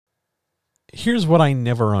Here's what I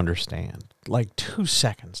never understand. Like 2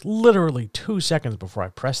 seconds, literally 2 seconds before I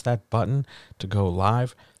press that button to go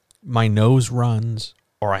live, my nose runs,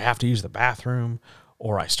 or I have to use the bathroom,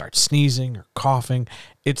 or I start sneezing or coughing.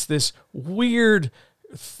 It's this weird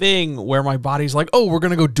thing where my body's like, oh, we're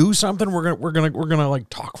going to go do something. We're going to like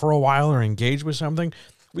talk for a while or engage with something.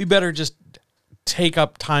 We better just take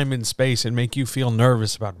up time and space and make you feel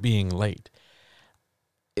nervous about being late.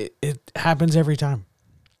 It happens every time.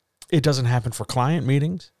 It doesn't happen for client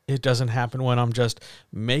meetings. It doesn't happen when I'm just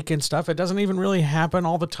making stuff. It doesn't even really happen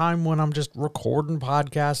all the time when I'm just recording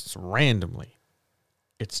podcasts randomly.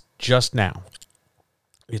 It's just now.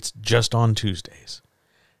 It's just on Tuesdays.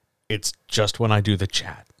 It's just when I do the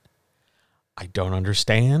chat. I don't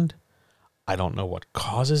understand. I don't know what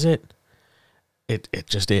causes it. It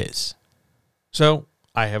just is. So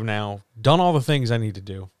I have now done all the things I need to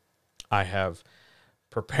do. I have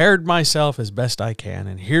prepared myself as best I can,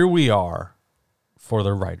 and here we are for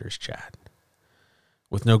the Writer's Chat.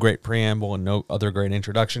 With no great preamble and no other great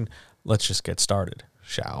introduction, let's just get started,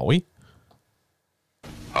 shall we?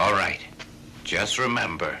 All right. Just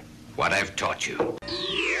remember what I've taught you.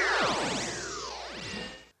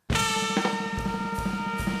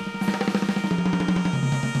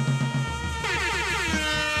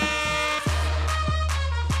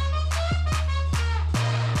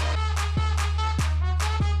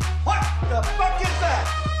 The fuck is that?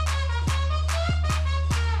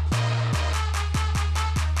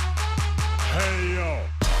 Hey, yo.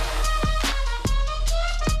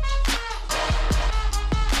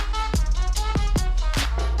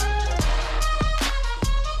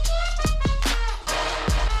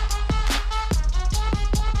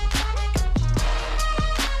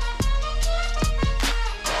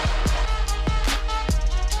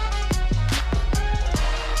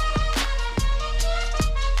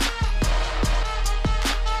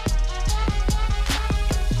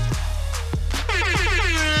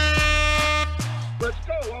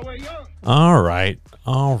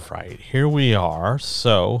 All right. Here we are.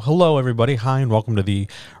 So, hello, everybody. Hi, and welcome to the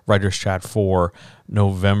Writer's Chat for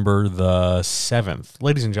November the 7th.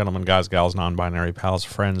 Ladies and gentlemen, guys, gals, non-binary pals,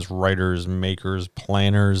 friends, writers, makers,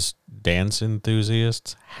 planners, dance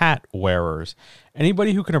enthusiasts, hat wearers,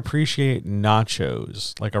 anybody who can appreciate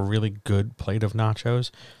nachos, like a really good plate of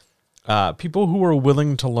nachos, people who are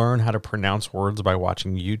willing to learn how to pronounce words by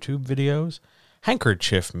watching YouTube videos,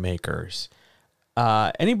 handkerchief makers,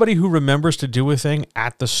 anybody who remembers to do a thing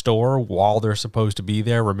at the store while they're supposed to be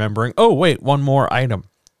there, remembering, oh, wait, one more item.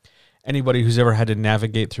 Anybody who's ever had to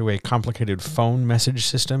navigate through a complicated phone message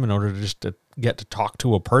system in order to just to get to talk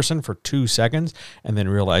to a person for 2 seconds and then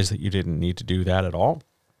realize that you didn't need to do that at all.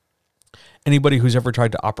 Anybody who's ever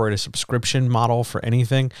tried to operate a subscription model for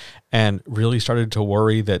anything and really started to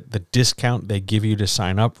worry that the discount they give you to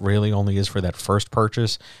sign up really only is for that first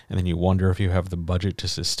purchase, and then you wonder if you have the budget to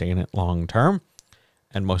sustain it long term.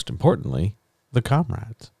 And most importantly, the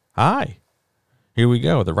comrades. Hi. Here we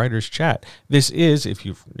go, the Writer's Chat. This is, if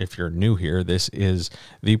you're new here, this is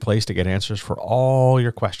the place to get answers for all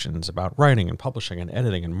your questions about writing and publishing and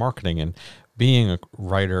editing and marketing and being a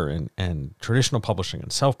writer and traditional publishing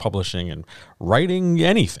and self-publishing and writing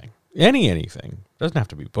anything. Anything. Doesn't have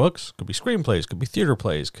to be books. Could be screenplays. Could be theater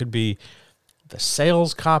plays. Could be the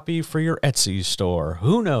sales copy for your Etsy store.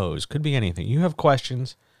 Who knows? Could be anything. You have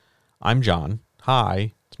questions. I'm John.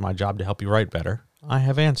 Hi. It's my job to help you write better. I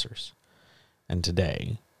have answers. And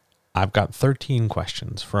today, I've got 13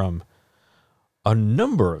 questions from a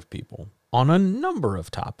number of people on a number of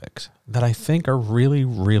topics that I think are really,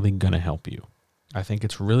 really going to help you. I think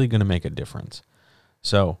it's really going to make a difference.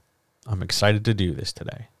 So, I'm excited to do this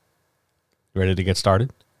today. Ready to get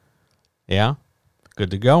started? Yeah? Good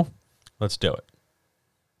to go? Let's do it.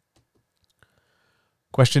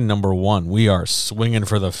 Question number 1. We are swinging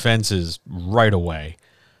for the fences right away.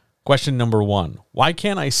 Question number 1. Why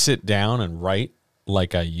can't I sit down and write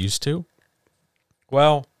like I used to?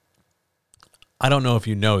 Well, I don't know if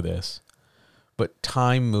you know this, but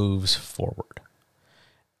time moves forward.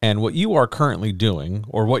 And what you are currently doing,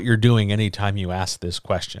 or what you're doing anytime you ask this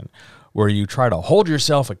question, where you try to hold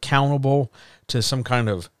yourself accountable to some kind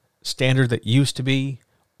of standard that used to be,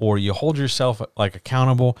 or you hold yourself like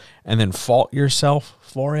accountable and then fault yourself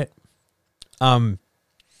for it,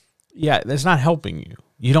 that's not helping you.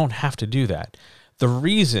 You don't have to do that. The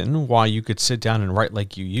reason why you could sit down and write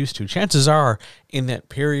like you used to, chances are in that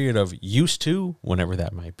period of used to, whenever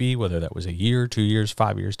that might be, whether that was a year, 2 years,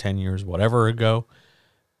 5 years, 10 years, whatever ago,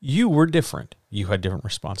 you were different. You had different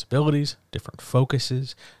responsibilities, different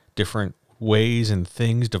focuses, different ways and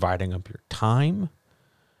things dividing up your time,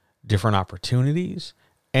 different opportunities,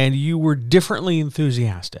 and you were differently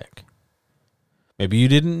enthusiastic. Maybe you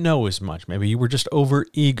didn't know as much. Maybe you were just over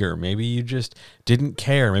eager. Maybe you just didn't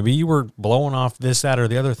care. Maybe you were blowing off this, that, or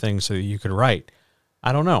the other thing so that you could write.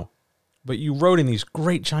 I don't know. But you wrote in these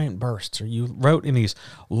great giant bursts, or you wrote in these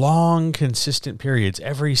long, consistent periods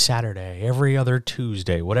every Saturday, every other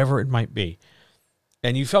Tuesday, whatever it might be.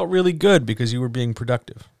 And you felt really good because you were being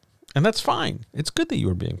productive. And that's fine. It's good that you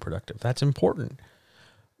were being productive. That's important.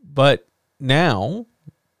 But now,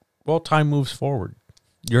 well, time moves forward.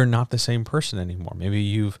 You're not the same person anymore. Maybe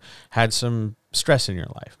you've had some stress in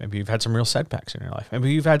your life. Maybe you've had some real setbacks in your life.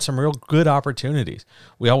 Maybe you've had some real good opportunities.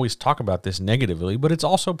 We always talk about this negatively, but it's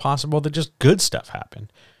also possible that just good stuff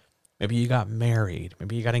happened. Maybe you got married.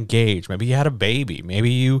 Maybe you got engaged. Maybe you had a baby.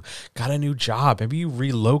 Maybe you got a new job. Maybe you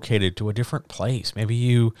relocated to a different place. Maybe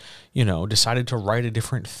you decided to write a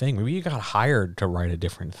different thing. Maybe you got hired to write a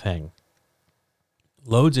different thing.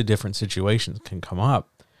 Loads of different situations can come up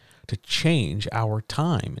to change our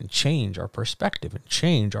time and change our perspective and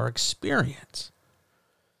change our experience.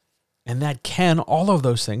 And all of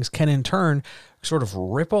those things can in turn sort of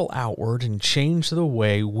ripple outward and change the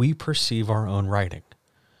way we perceive our own writing.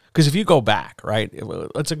 Because if you go back, right,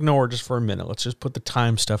 let's ignore just for a minute. Let's just put the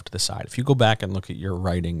time stuff to the side. If you go back and look at your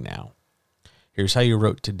writing now, here's how you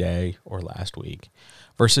wrote today or last week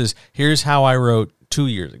versus here's how I wrote 2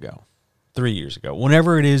 years ago. 3 years ago,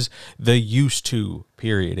 whenever it is the used to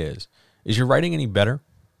period is your writing any better?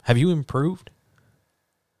 Have you improved?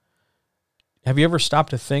 Have you ever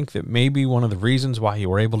stopped to think that maybe one of the reasons why you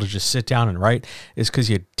were able to just sit down and write is because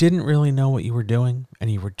you didn't really know what you were doing and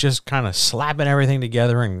you were just kind of slapping everything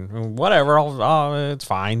together and whatever, it's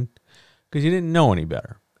fine, because you didn't know any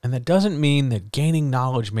better. And that doesn't mean that gaining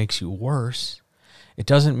knowledge makes you worse. It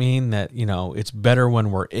doesn't mean that, it's better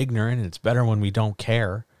when we're ignorant. It's better when we don't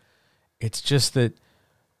care. It's just that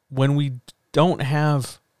when we don't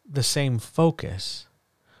have the same focus,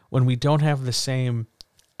 when we don't have the same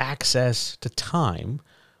access to time,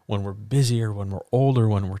 when we're busier, when we're older,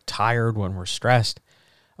 when we're tired, when we're stressed,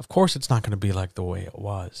 of course it's not going to be like the way it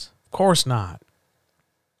was. Of course not.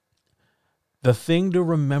 The thing to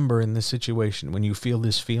remember in this situation, when you feel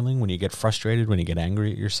this feeling, when you get frustrated, when you get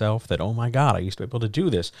angry at yourself, that, oh my God, I used to be able to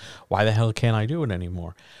do this. Why the hell can't I do it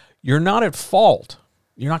anymore? You're not at fault.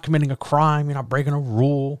 You're not committing a crime. You're not breaking a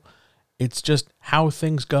rule. It's just how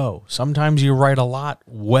things go. Sometimes you write a lot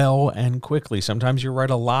well and quickly. Sometimes you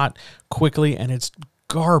write a lot quickly and it's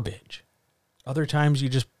garbage. Other times you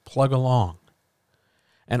just plug along.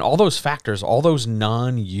 And all those factors, all those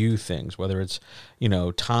non-you things, whether it's,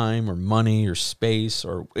 time or money or space,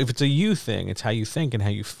 or if it's a you thing, it's how you think and how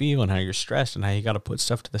you feel and how you're stressed and how you got to put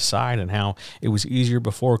stuff to the side and how it was easier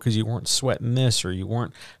before because you weren't sweating this or you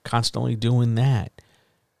weren't constantly doing that.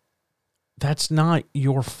 That's not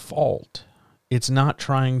your fault. It's not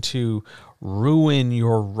trying to ruin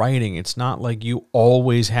your writing. It's not like you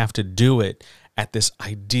always have to do it at this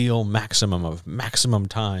ideal maximum of maximum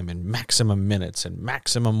time and maximum minutes and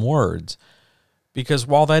maximum words. Because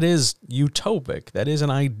while that is utopic, that is an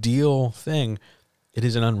ideal thing, it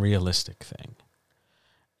is an unrealistic thing.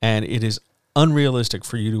 And it is unrealistic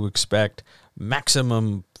for you to expect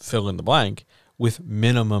maximum fill in the blank with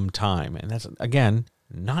minimum time. And that's, again,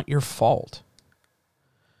 not your fault.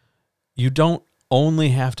 You don't only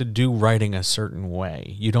have to do writing a certain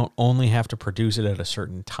way. You don't only have to produce it at a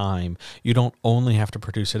certain time. You don't only have to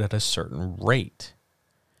produce it at a certain rate.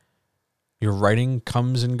 Your writing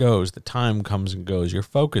comes and goes. The time comes and goes. Your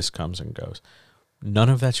focus comes and goes. None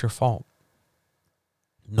of that's your fault.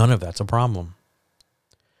 None of that's a problem.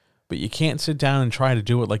 But you can't sit down and try to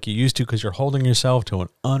do it like you used to because you're holding yourself to an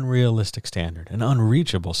unrealistic standard, an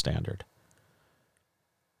unreachable standard.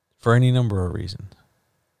 For any number of reasons.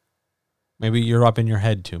 Maybe you're up in your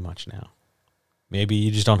head too much now. Maybe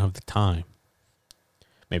you just don't have the time.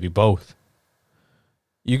 Maybe both.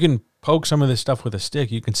 You can poke some of this stuff with a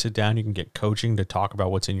stick. You can sit down. You can get coaching to talk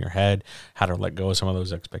about what's in your head, how to let go of some of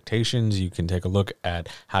those expectations. You can take a look at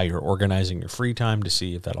how you're organizing your free time to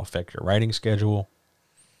see if that'll affect your writing schedule.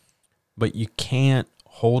 But you can't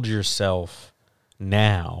hold yourself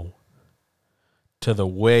now to the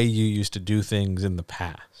way you used to do things in the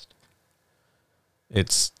past.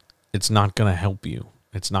 It's not going to help you.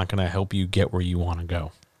 It's not going to help you get where you want to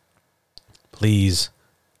go. Please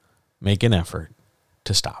make an effort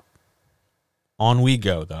to stop. On we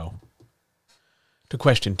go, though, to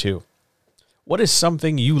question 2. What is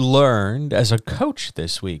something you learned as a coach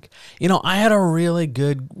this week? I had a really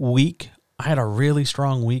good week. I had a really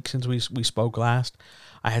strong week since we spoke last.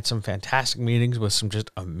 I had some fantastic meetings with some just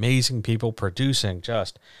amazing people producing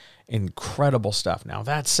just incredible stuff. Now,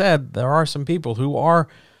 that said, there are some people who are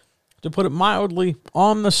to put it mildly,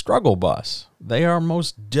 on the struggle bus. They are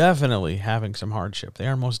most definitely having some hardship. They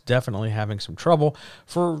are most definitely having some trouble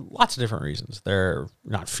for lots of different reasons. They're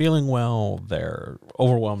not feeling well. They're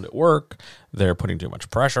overwhelmed at work. They're putting too much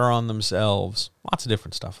pressure on themselves. Lots of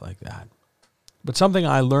different stuff like that. But something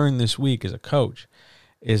I learned this week as a coach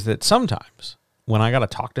is that sometimes when I got to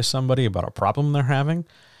talk to somebody about a problem they're having,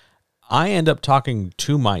 I end up talking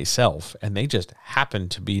to myself, and they just happen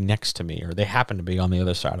to be next to me, or they happen to be on the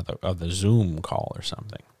other side of the Zoom call or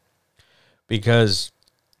something. Because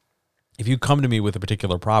if you come to me with a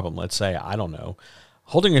particular problem, let's say, I don't know,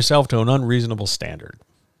 holding yourself to an unreasonable standard,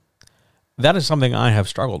 that is something I have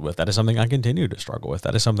struggled with. That is something I continue to struggle with.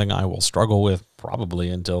 That is something I will struggle with probably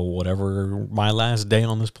until whatever my last day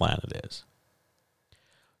on this planet is.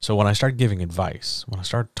 So when I start giving advice, when I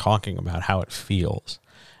start talking about how it feels,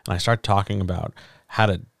 and I start talking about how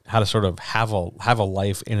to sort of have a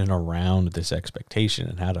life in and around this expectation,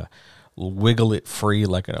 and how to wiggle it free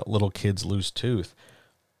like a little kid's loose tooth,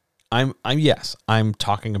 I'm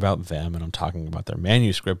talking about them, and I'm talking about their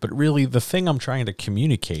manuscript, but really the thing I'm trying to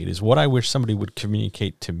communicate is what I wish somebody would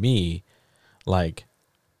communicate to me like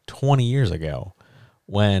 20 years ago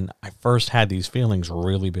when I first had these feelings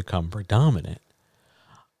really become predominant.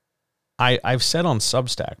 I've said on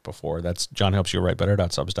Substack before, that's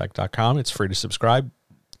johnhelpsyourwritebetter.substack.com. It's free to subscribe.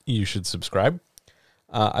 You should subscribe.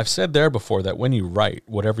 I've said there before that when you write,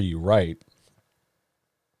 whatever you write,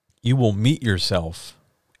 you will meet yourself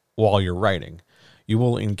while you're writing. You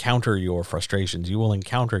will encounter your frustrations. You will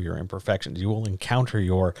encounter your imperfections. You will encounter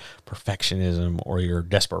your perfectionism or your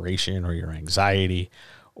desperation or your anxiety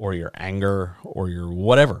or your anger or your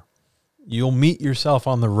whatever. You'll meet yourself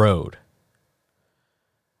on the road.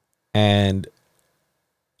 And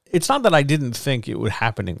it's not that I didn't think it would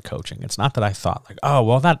happen in coaching. It's not that I thought like, oh,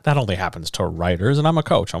 well, that only happens to writers, and I'm a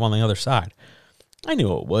coach. I'm on the other side. I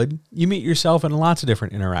knew it would. You meet yourself in lots of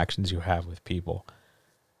different interactions you have with people.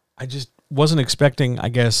 I just wasn't expecting, I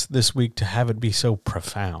guess, this week to have it be so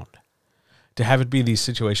profound. To have it be these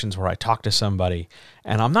situations where I talk to somebody,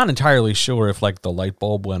 and I'm not entirely sure if like the light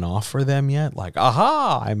bulb went off for them yet. Like,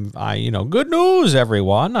 aha, good news,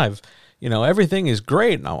 everyone. Everything is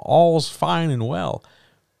great. Now all's fine and well.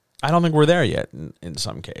 I don't think we're there yet in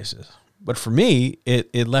some cases. But for me,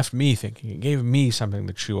 it left me thinking. It gave me something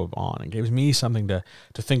to chew on. It gave me something to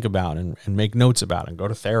think about and make notes about and go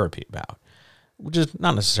to therapy about, which is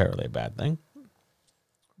not necessarily a bad thing.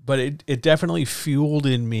 But it definitely fueled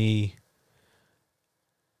in me.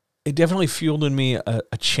 It definitely fueled in me a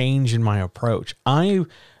change in my approach. I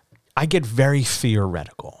get very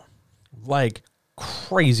theoretical, like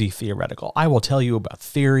crazy theoretical. I will tell you about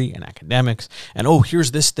theory and academics and,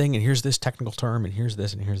 here's this thing and here's this technical term and here's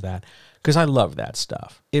this and here's that, because I love that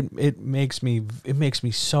stuff. It makes me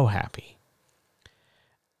so happy.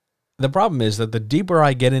 The problem is that the deeper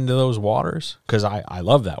I get into those waters, because I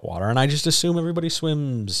love that water and I just assume everybody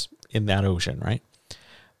swims in that ocean, right?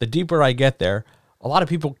 The deeper I get there, a lot of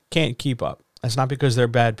people can't keep up. That's not because they're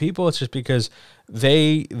bad people. It's just because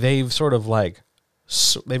they've sort of like,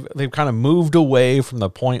 they've kind of moved away from the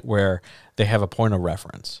point where they have a point of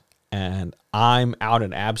reference. And I'm out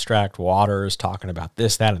in abstract waters talking about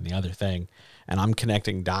this, that, and the other thing. And I'm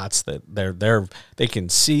connecting dots that they can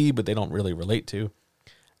see, but they don't really relate to.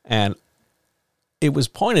 And it was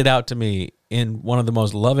pointed out to me in one of the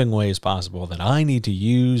most loving ways possible that I need to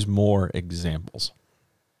use more examples,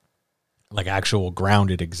 like actual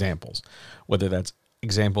grounded examples, whether that's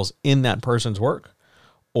examples in that person's work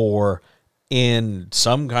or in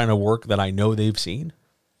some kind of work that I know they've seen.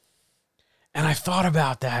 And I thought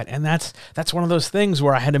about that, and that's one of those things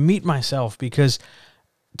where I had to meet myself, because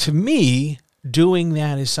to me, doing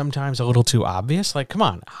that is sometimes a little too obvious. Like, come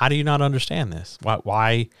on, how do you not understand this?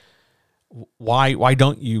 Why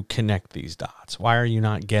don't you connect these dots? Why are you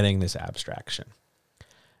not getting this abstraction?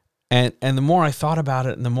 And the more I thought about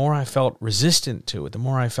it, and the more I felt resistant to it, the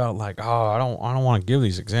more I felt like, oh, I don't want to give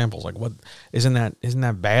these examples. Like, what isn't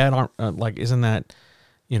that bad? Isn't that,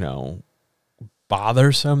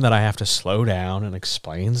 bothersome that I have to slow down and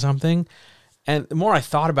explain something? And the more I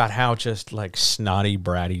thought about how just like snotty,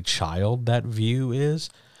 bratty child that view is,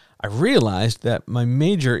 I realized that my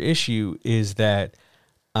major issue is that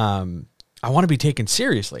I want to be taken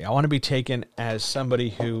seriously. I want to be taken as somebody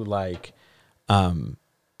who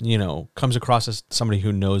comes across as somebody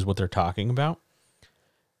who knows what they're talking about.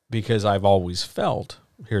 Because I've always felt,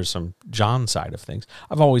 here's some John side of things,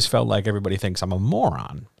 I've always felt like everybody thinks I'm a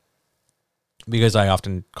moron. Because I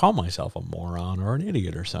often call myself a moron or an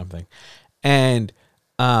idiot or something. And,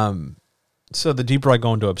 So the deeper I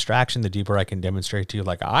go into abstraction, the deeper I can demonstrate to you,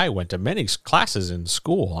 like, I went to many classes in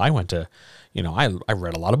school. I went to, I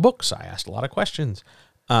read a lot of books. I asked a lot of questions.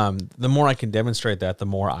 The more I can demonstrate that, the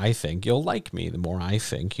more I think you'll like me, the more I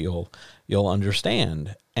think you'll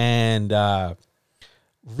understand. And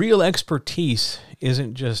real expertise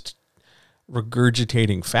isn't just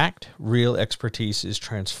regurgitating fact. Real expertise is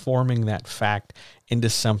transforming that fact into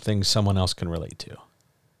something someone else can relate to.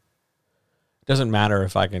 It doesn't matter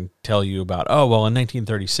if I can tell you about, oh, well, in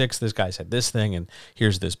 1936, this guy said this thing, and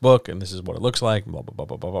here's this book, and this is what it looks like, blah, blah, blah,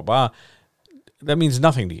 blah, blah, blah, blah. That means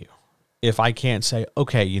nothing to you. If I can't say,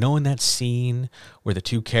 okay, in that scene where the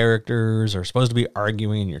two characters are supposed to be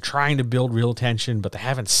arguing and you're trying to build real tension, but they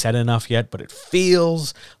haven't said enough yet, but it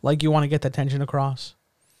feels like you want to get that tension across,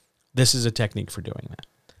 this is a technique for doing that.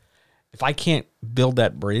 If I can't build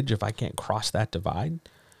that bridge, if I can't cross that divide,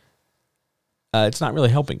 it's not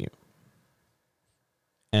really helping you.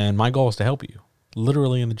 And my goal is to help you,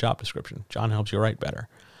 literally in the job description. John helps you write better.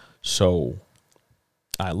 So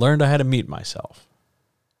I learned I had to meet myself.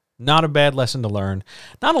 Not a bad lesson to learn.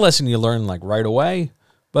 Not a lesson you learn like right away,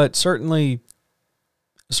 but certainly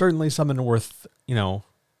something worth,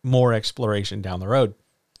 more exploration down the road.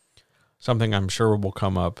 Something I'm sure will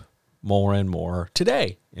come up more and more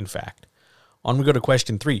today, in fact. On we go to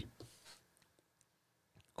question 3.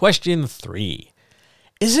 Question 3.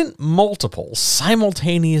 Isn't multiple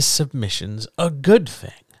simultaneous submissions a good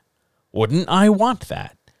thing? Wouldn't I want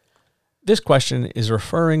that? This question is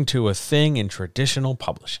referring to a thing in traditional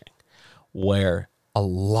publishing where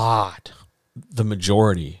the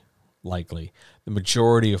majority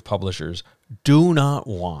of publishers do not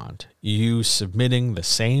want you submitting the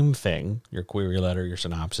same thing, your query letter, your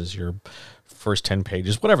synopsis, your first 10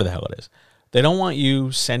 pages, whatever the hell it is. They don't want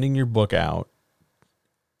you sending your book out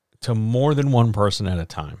to more than one person at a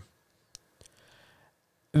time.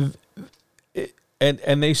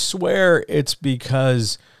 And they swear it's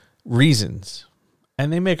because reasons.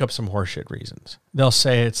 And they make up some horseshit reasons. They'll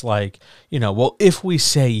say it's like, well, if we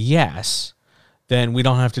say yes, then we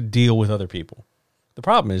don't have to deal with other people. The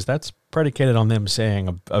problem is that's predicated on them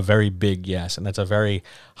saying a very big yes, and that's a very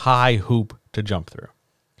high hoop to jump through.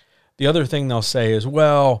 The other thing they'll say is,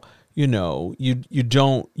 well, you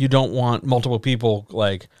don't want multiple people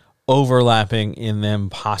like overlapping in them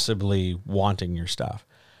possibly wanting your stuff,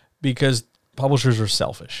 because publishers are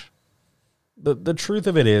selfish. The truth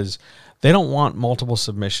of it is they don't want multiple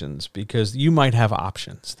submissions because you might have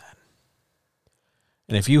options then.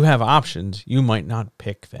 And if you have options, you might not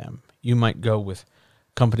pick them. You might go with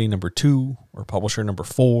company number 2 or publisher number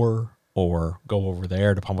 4 or go over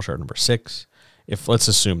there to publisher number 6. Let's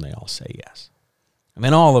assume they all say yes. And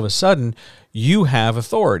then all of a sudden, you have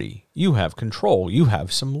authority, you have control, you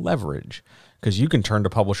have some leverage, because you can turn to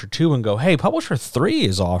publisher 2 and go, hey, publisher 3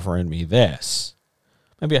 is offering me this.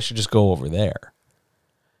 Maybe I should just go over there.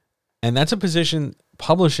 And that's a position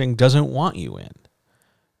publishing doesn't want you in,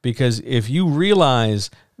 because if you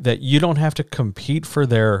realize that you don't have to compete for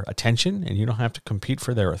their attention, and you don't have to compete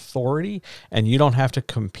for their authority, and you don't have to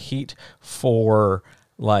compete for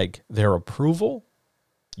like their approval,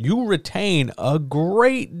 you retain a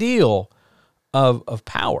great deal of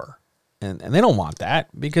power. And they don't want that,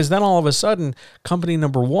 because then all of a sudden company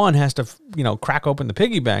number 1 has to, crack open the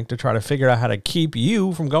piggy bank to try to figure out how to keep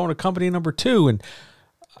you from going to company number 2. And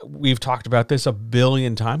we've talked about this a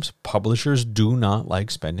billion times. Publishers do not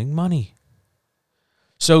like spending money.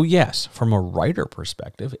 So yes, from a writer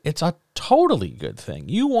perspective, it's a totally good thing.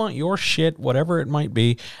 You want your shit, whatever it might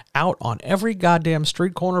be, out on every goddamn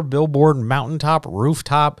street corner, billboard, mountaintop,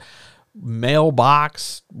 rooftop,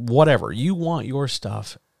 mailbox, whatever. You want your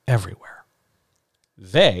stuff everywhere.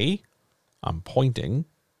 They don't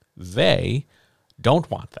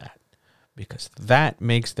want that, because that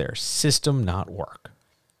makes their system not work.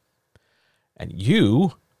 And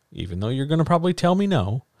you, even though you're going to probably tell me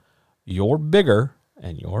no, you're bigger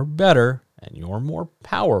and you're better and you're more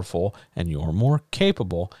powerful and you're more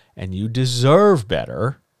capable and you deserve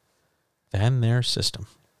better than their system.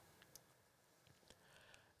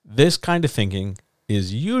 This kind of thinking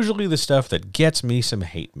is usually the stuff that gets me some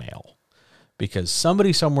hate mail, because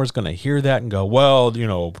somebody somewhere is going to hear that and go, well,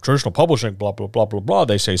 traditional publishing, blah, blah, blah, blah, blah.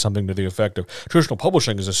 They say something to the effect of traditional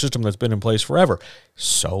publishing is a system that's been in place forever.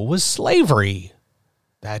 So was slavery.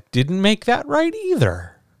 That didn't make that right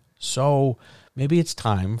either. So maybe it's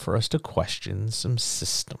time for us to question some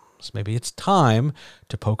systems. things. Maybe it's time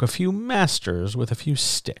to poke a few masters with a few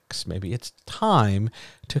sticks. Maybe it's time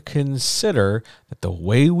to consider that the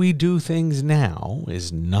way we do things now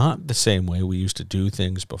is not the same way we used to do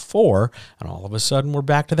things before, and all of a sudden we're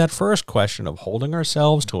back to that first question of holding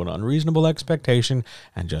ourselves to an unreasonable expectation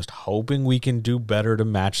and just hoping we can do better to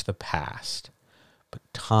match the past. But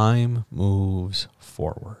time moves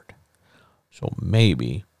forward. So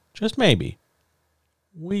maybe, just maybe,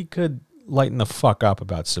 we could lighten the fuck up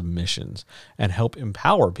about submissions and help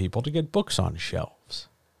empower people to get books on shelves,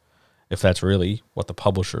 if that's really what the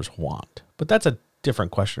publishers want. But that's a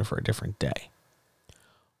different question for a different day.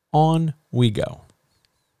 On we go.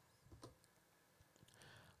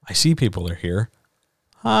 I see people are here.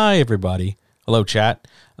 Hi, everybody. Hello, chat.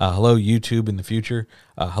 Hello, YouTube in the future.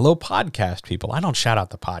 Hello, podcast people. I don't shout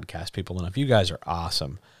out the podcast people enough. You guys are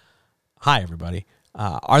awesome. Hi, everybody.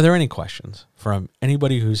 Are there any questions from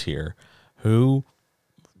anybody who's here who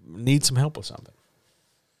needs some help with something?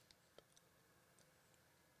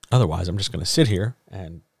 Otherwise, I'm just going to sit here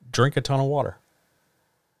and drink a ton of water.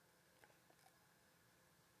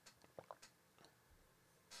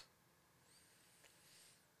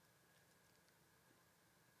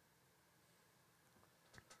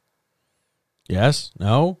 Yes?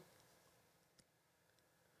 No?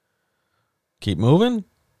 Keep moving?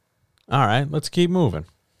 All right, let's keep moving.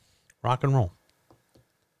 Rock and roll.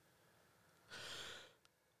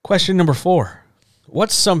 Question number 4.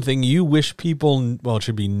 What's something you wish people, well, it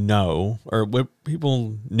should be know, or what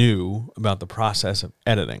people knew about the process of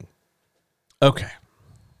editing? Okay.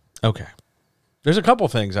 There's a couple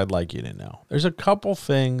things I'd like you to know. There's a couple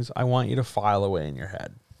things I want you to file away in your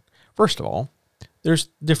head. First of all, there's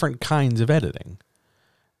different kinds of editing.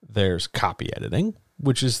 There's copy editing,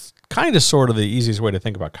 which is kind of sort of the easiest way to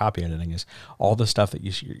think about copy editing is all the stuff that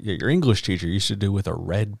your English teacher used to do with a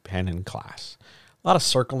red pen in class. A lot of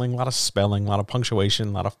circling, a lot of spelling, a lot of punctuation,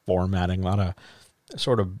 a lot of formatting, a lot of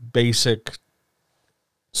sort of basic,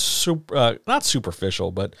 not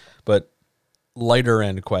superficial, but lighter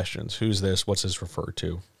end questions. Who's this? What's this referred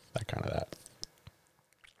to? That.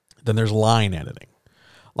 Then there's line editing.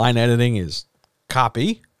 Line editing is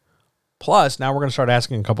copy, plus now we're going to start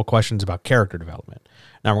asking a couple questions about character development.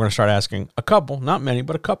 Now we're going to start asking a couple, not many,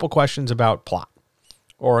 but a couple questions about plot,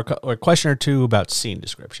 or a question or two about scene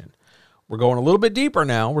description. We're going a little bit deeper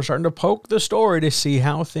now. We're starting to poke the story to see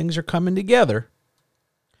how things are coming together,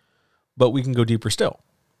 but we can go deeper still.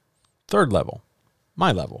 Third level,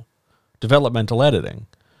 my level, developmental editing,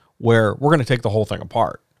 where we're going to take the whole thing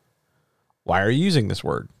apart. Why are you using this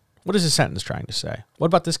word? What is this sentence trying to say? What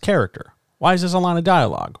about this character? Why is this a line of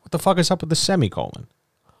dialogue? What the fuck is up with the semicolon?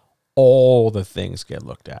 All the things get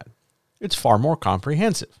looked at. It's far more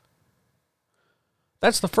comprehensive.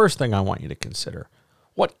 That's the first thing I want you to consider.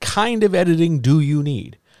 What kind of editing do you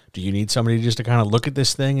need? Do you need somebody just to kind of look at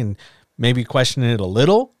this thing and maybe question it a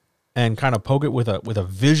little and kind of poke it with a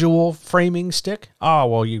visual framing stick? Oh,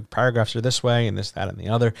 well, your paragraphs are this way and this, that, and the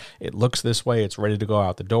other. It looks this way. It's ready to go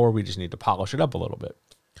out the door. We just need to polish it up a little bit.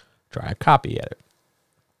 Try a copy edit.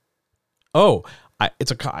 Oh, I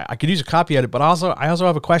could use a copy edit, but I also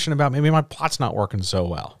have a question about maybe my plot's not working so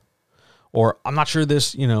well. Or I'm not sure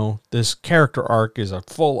this character arc is a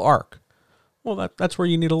full arc. Well, that's where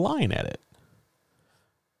you need a line edit.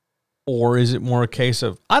 Or is it more a case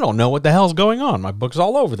of, I don't know what the hell's going on. My book's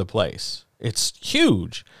all over the place. It's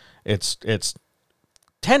huge. It's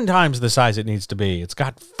 10 times the size it needs to be. It's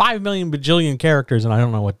got 5 million bajillion characters and I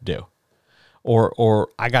don't know what to do. Or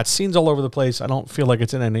I got scenes all over the place. I don't feel like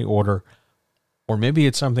it's in any order. Or maybe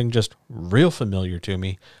it's something just real familiar to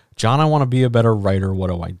me. John, I want to be a better writer.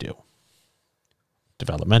 What do I do?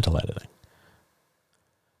 Developmental editing.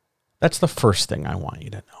 That's the first thing I want you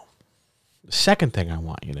to know. The second thing I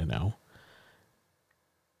want you to know,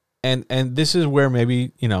 and this is where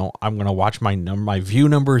maybe, I'm going to watch my view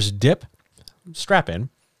numbers dip. Strap in.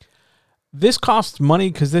 This costs money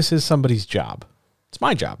because this is somebody's job. It's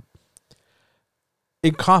my job.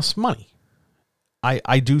 It costs money.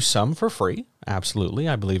 I do some for free. Absolutely.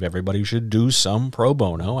 I believe everybody should do some pro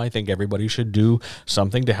bono. I think everybody should do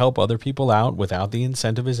something to help other people out without the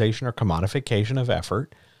incentivization or commodification of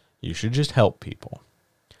effort. You should just help people.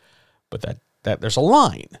 But that there's a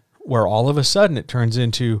line where all of a sudden it turns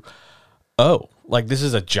into, oh, like this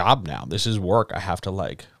is a job now. This is work. I have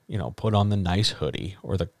to put on the nice hoodie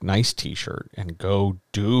or the nice t-shirt and go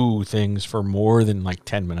do things for more than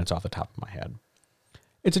 10 minutes off the top of my head.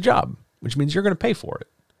 It's a job, which means you're going to pay for it.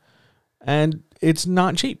 And it's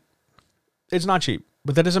not cheap. It's not cheap.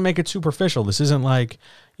 But that doesn't make it superficial. This isn't like,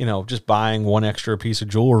 just buying one extra piece of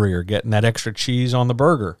jewelry or getting that extra cheese on the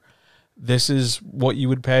burger. This is what you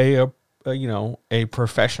would pay a a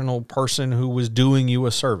professional person who was doing you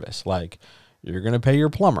a service. Like, you're going to pay your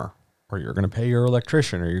plumber, or you're going to pay your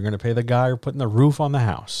electrician, or you're going to pay the guy who putting the roof on the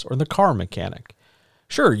house, or the car mechanic.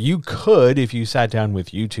 Sure, you could, if you sat down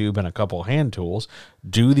with YouTube and a couple hand tools,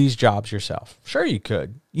 do these jobs yourself. Sure, you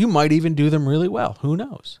could. You might even do them really well. Who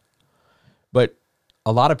knows? But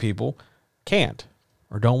a lot of people can't,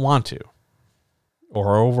 or don't want to,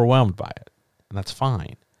 or are overwhelmed by it. And that's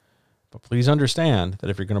fine. But please understand that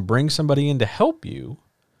if you're going to bring somebody in to help you,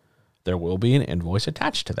 there will be an invoice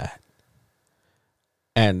attached to that.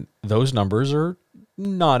 And those numbers are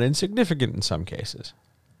not insignificant in some cases.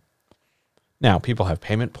 Now, people have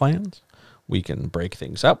payment plans. We can break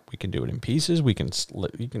things up. We can do it in pieces.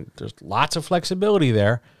 There's lots of flexibility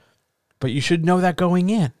there, but you should know that going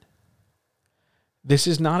in. This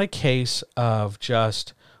is not a case of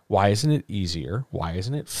just, why isn't it easier? Why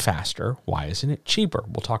isn't it faster? Why isn't it cheaper?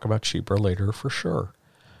 We'll talk about cheaper later for sure.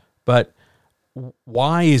 But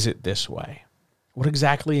why is it this way? What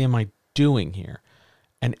exactly am I doing here?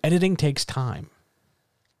 And editing takes time.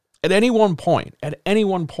 At any one point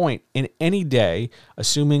in any day,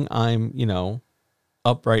 assuming I'm,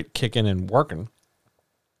 upright, kicking and working,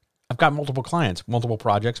 I've got multiple clients, multiple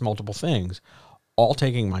projects, multiple things, all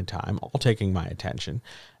taking my time, all taking my attention.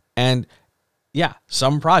 And yeah,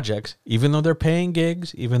 some projects, even though they're paying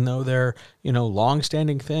gigs, even though they're,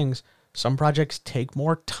 long-standing things, some projects take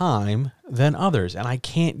more time than others. And I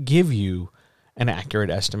can't give you an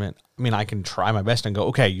accurate estimate. I mean, I can try my best and go,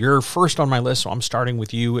 okay, you're first on my list, so I'm starting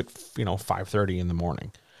with you at 5:30 in the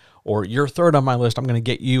morning. Or you're third on my list, I'm going to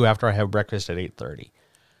get you after I have breakfast at 8:30.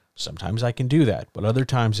 Sometimes I can do that, but other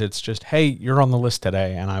times it's just, hey, you're on the list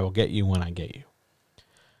today, and I will get you when I get you.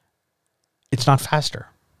 It's not faster.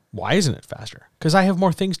 Why isn't it faster? Because I have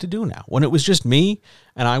more things to do now. When it was just me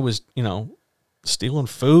and I was, stealing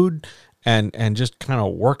food and just kind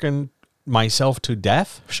of working myself to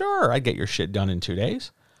death, sure, I'd get your shit done in 2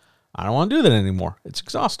 days. I don't want to do that anymore. It's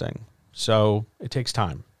exhausting. So it takes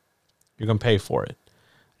time. You're going to pay for it.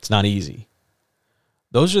 It's not easy.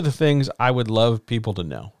 Those are the things I would love people to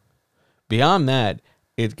know. Beyond that,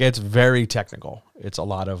 it gets very technical. It's a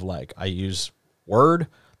lot of I use Word.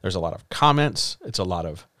 There's a lot of comments. It's a lot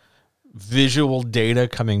of visual data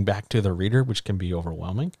coming back to the reader, which can be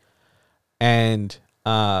overwhelming. And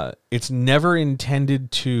it's never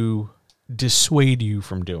intended to dissuade you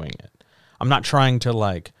from doing it. I'm not trying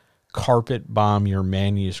to carpet bomb your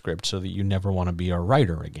manuscript so that you never want to be a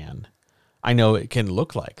writer again. I know it can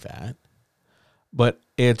look like that, but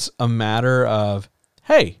it's a matter of,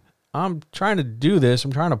 hey, I'm trying to do this.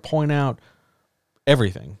 I'm trying to point out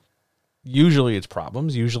everything. Usually it's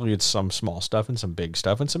problems. Usually it's some small stuff and some big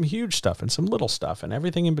stuff and some huge stuff and some little stuff and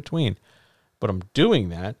everything in between. But I'm doing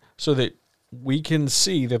that so that we can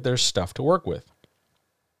see that there's stuff to work with.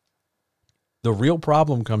 The real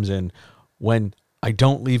problem comes in when I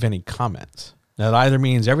don't leave any comments. Now, that either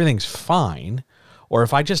means everything's fine, or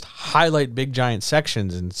if I just highlight big giant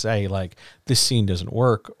sections and say this scene doesn't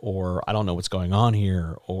work, or I don't know what's going on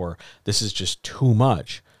here, or this is just too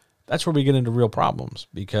much, that's where we get into real problems.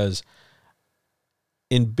 Because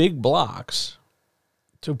in big blocks,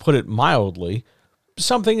 to put it mildly,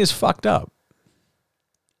 something is fucked up.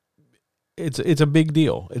 It's a big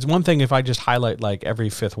deal. It's one thing if I just highlight every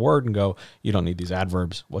fifth word and go, you don't need these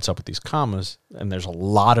adverbs. What's up with these commas? And there's a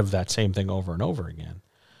lot of that same thing over and over again.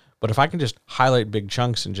 But if I can just highlight big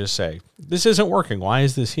chunks and just say, this isn't working, why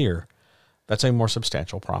is this here? That's a more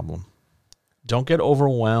substantial problem. Don't get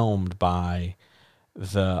overwhelmed by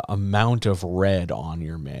the amount of red on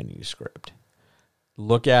your manuscript.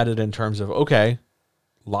 Look at it in terms of, okay,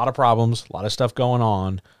 a lot of problems, a lot of stuff going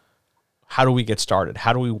on. How do we get started?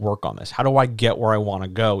 How do we work on this? How do I get where I want to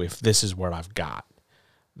go if this is what I've got?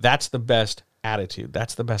 That's the best attitude.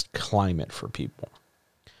 That's the best climate for people.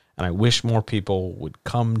 And I wish more people would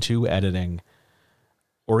come to editing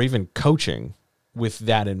or even coaching with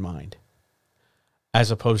that in mind, as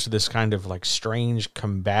opposed to this kind of strange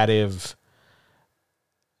combative.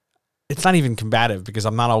 It's not even combative because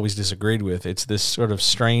I'm not always disagreed with. It's this sort of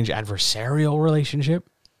strange adversarial relationship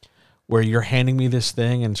where you're handing me this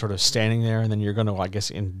thing and sort of standing there, and then you're going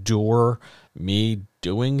to, endure me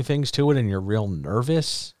doing things to it, and you're real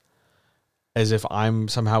nervous, as if I'm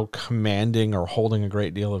somehow commanding or holding a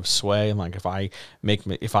great deal of sway. And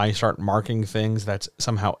if I start marking things, that's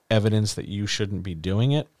somehow evidence that you shouldn't be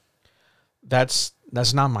doing it. That's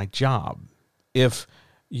not my job. If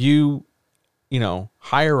you,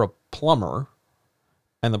 hire a plumber,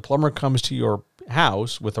 and the plumber comes to your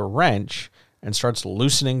house with a wrench and starts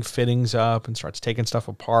loosening fittings up and starts taking stuff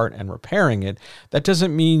apart and repairing it, that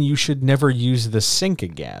doesn't mean you should never use the sink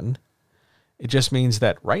again. It just means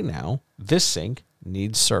that right now, this sink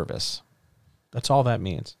needs service. That's all that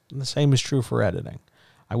means. And the same is true for editing.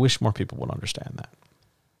 I wish more people would understand that.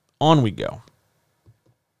 On we go.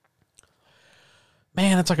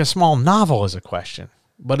 Man, it's like a small novel as a question,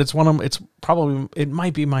 but it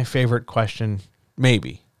might be my favorite question,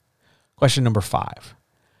 maybe. Question number 5.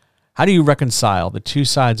 How do you reconcile the two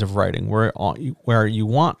sides of writing where you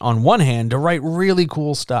want, on one hand, to write really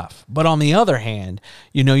cool stuff, but on the other hand,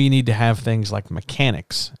 you need to have things like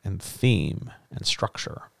mechanics and theme and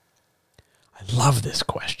structure? I love this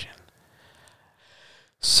question.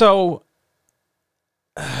 So,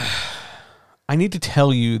 I need to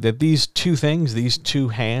tell you that these two things, these two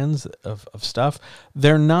hands of stuff,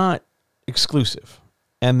 they're not exclusive,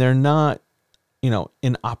 and they're not,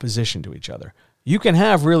 in opposition to each other. You can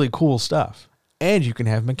have really cool stuff, and you can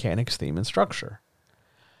have mechanics, theme, and structure.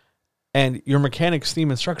 And your mechanics, theme,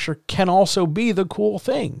 and structure can also be the cool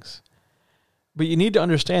things. But you need to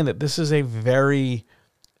understand that this is a very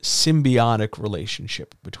symbiotic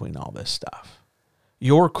relationship between all this stuff.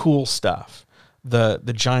 Your cool stuff, the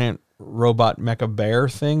giant robot mecha bear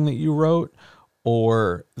thing that you wrote,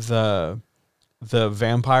 or the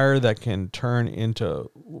vampire that can turn into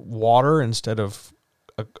water instead of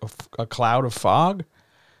a cloud of fog,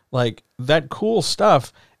 like that cool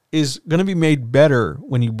stuff is going to be made better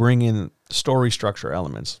when you bring in story structure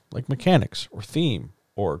elements like mechanics or theme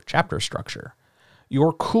or chapter structure.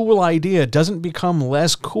 Your cool idea doesn't become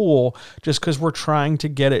less cool just because we're trying to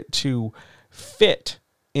get it to fit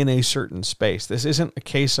in a certain space. This isn't a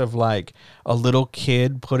case of like a little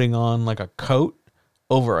kid putting on like a coat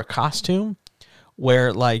over a costume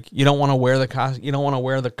where like you don't want to wear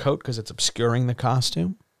the coat because it's obscuring the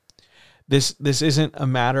costume. This isn't a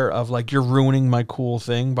matter of like you're ruining my cool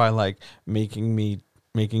thing by like making me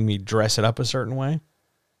dress it up a certain way.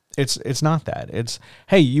 It's not that. It's,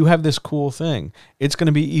 hey, you have this cool thing. It's going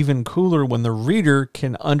to be even cooler when the reader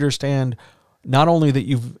can understand not only that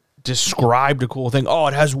you've described a cool thing. Oh,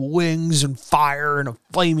 it has wings and fire and a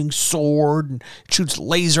flaming sword and it shoots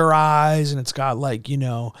laser eyes and it's got like,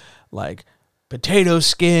 like potato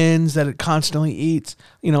skins that it constantly eats.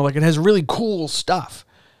 Like it has really cool stuff.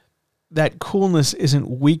 That coolness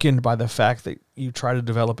isn't weakened by the fact that you try to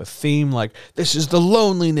develop a theme like this is the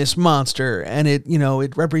loneliness monster and it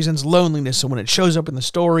represents loneliness. So when it shows up in the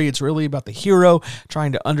story, it's really about the hero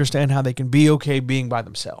trying to understand how they can be okay being by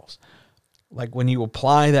themselves. Like when you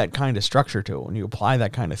apply that kind of structure to it, when you apply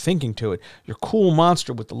that kind of thinking to it, your cool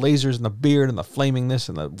monster with the lasers and the beard and the flaming this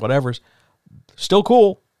and the whatever's still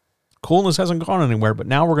cool. Coolness hasn't gone anywhere, but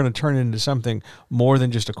now we're going to turn it into something more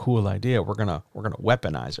than just a cool idea. We're going to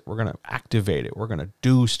weaponize it. We're going to activate it. We're going to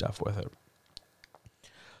do stuff with it.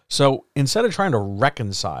 So instead of trying to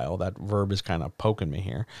reconcile, that verb is kind of poking me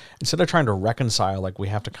here. Instead of trying to reconcile, like we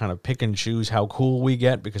have to kind of pick and choose how cool we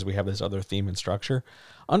get because we have this other theme and structure,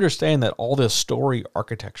 understand that all this story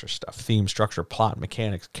architecture stuff, theme, structure, plot,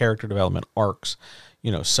 mechanics, character development, arcs,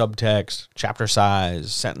 subtext, chapter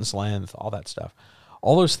size, sentence length, all that stuff.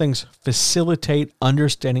 All those things facilitate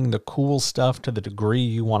understanding the cool stuff to the degree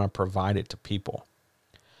you want to provide it to people.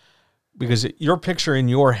 Because your picture in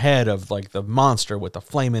your head of like the monster with the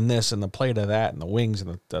flame in this and the plate of that and the wings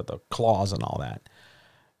and the claws and all that,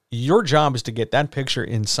 your job is to get that picture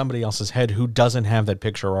in somebody else's head who doesn't have that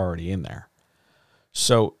picture already in there.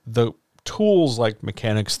 So the tools like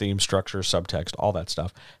mechanics, theme, structure, subtext, all that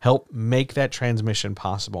stuff help make that transmission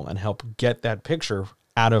possible and help get that picture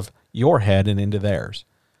out of your head and into theirs.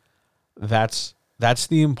 That's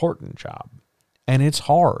the important job. And it's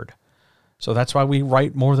hard. So that's why we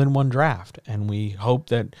write more than one draft. And we hope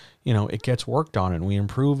that, it gets worked on and we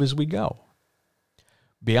improve as we go.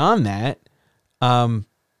 Beyond that,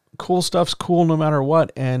 cool stuff's cool no matter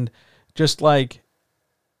what. And just like,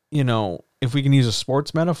 if we can use a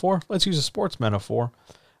sports metaphor, let's use a sports metaphor.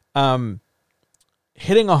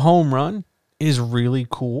 Hitting a home run is really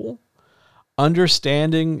cool.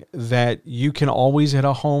 Understanding that you can always hit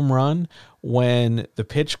a home run when the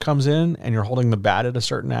pitch comes in and you're holding the bat at a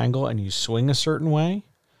certain angle and you swing a certain way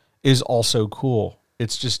is also cool.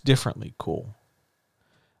 It's just differently cool.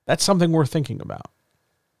 That's something we're thinking about.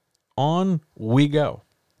 On we go.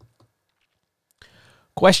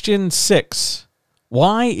 Question 6.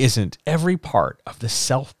 Why isn't every part of the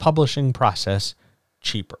self-publishing process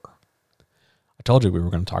cheaper? I told you we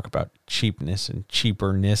were going to talk about cheapness and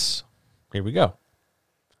cheaperness. Here we go.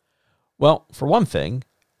 Well, for one thing,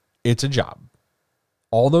 it's a job.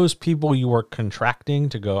 All those people you are contracting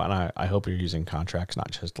to go, and I hope you're using contracts,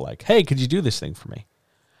 not just like, hey, could you do this thing for me?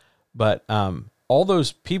 But all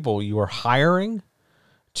those people you are hiring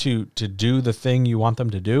to do the thing you want them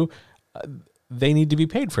to do, they need to be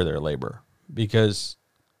paid for their labor. because,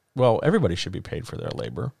 well, everybody should be paid for their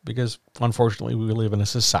labor because, unfortunately, we live in a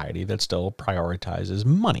society that still prioritizes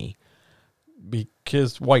money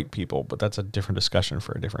because white people, but that's a different discussion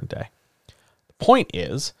for a different day. The point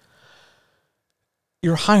is,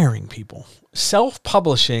 you're hiring people.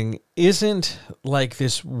 Self-publishing isn't like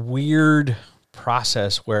this weird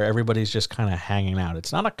process where everybody's just kind of hanging out.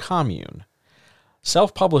 It's not a commune.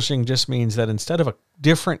 Self-publishing just means that instead of a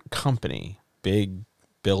different company, big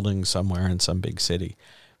building somewhere in some big city,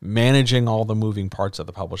 managing all the moving parts of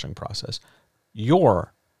the publishing process,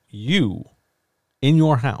 you in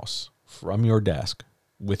your house from your desk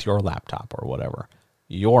with your laptop or whatever,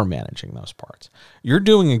 you're managing those parts. You're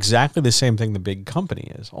doing exactly the same thing the big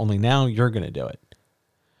company is, only now you're going to do it.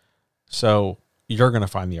 So you're going to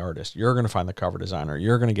find the artist. You're going to find the cover designer.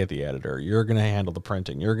 You're going to get the editor. You're going to handle the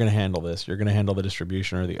printing. You're going to handle this. You're going to handle the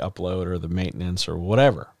distribution or the upload or the maintenance or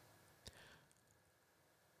whatever.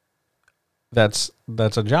 That's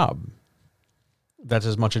a job. That's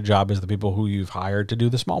as much a job as the people who you've hired to do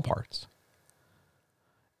the small parts.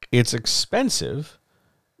 It's expensive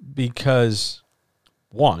because,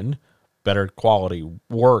 one, better quality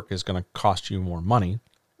work is going to cost you more money.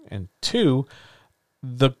 And two,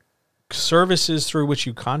 the services through which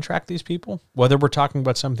you contract these people, whether we're talking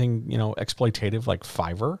about something, exploitative like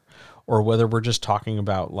Fiverr, or whether we're just talking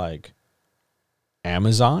about like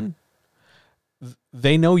Amazon,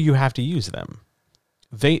 they know you have to use them.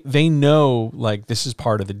 They know like this is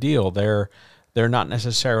part of the deal. They're not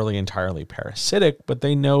necessarily entirely parasitic, but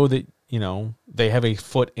they know that, they have a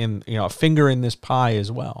foot in, a finger in this pie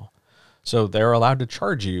as well. So they're allowed to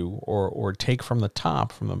charge you or take from the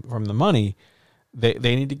top, from the money.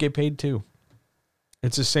 They need to get paid too.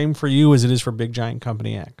 It's the same for you as it is for big giant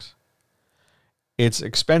company X. It's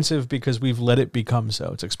expensive because we've let it become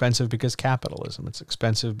so. It's expensive because capitalism. It's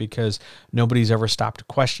expensive because nobody's ever stopped to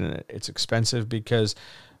question it. It's expensive because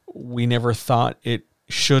we never thought it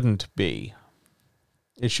shouldn't be.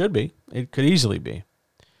 It should be. It could easily be.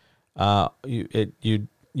 You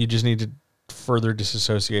just need to further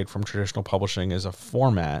disassociate from traditional publishing as a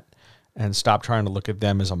format and stop trying to look at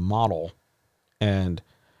them as a model, and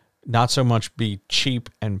not so much be cheap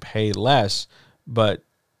and pay less, but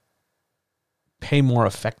pay more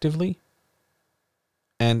effectively.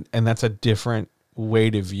 And that's a different way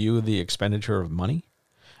to view the expenditure of money,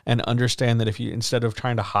 and understand that if you, instead of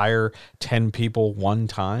trying to hire 10 people one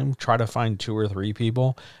time, try to find 2 or 3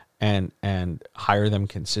 people and hire them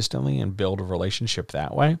consistently and build a relationship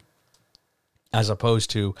that way, as opposed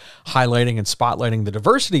to highlighting and spotlighting the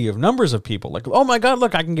diversity of numbers of people. Like, oh my God,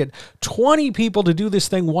 look, I can get 20 people to do this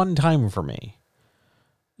thing one time for me.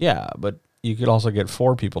 Yeah, but you could also get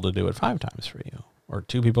 4 people to do it 5 times for you, or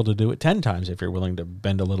 2 people to do it 10 times if you're willing to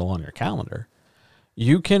bend a little on your calendar.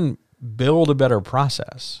 You can build a better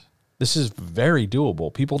process. This is very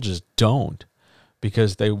doable. People just don't,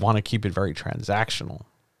 because they want to keep it very transactional.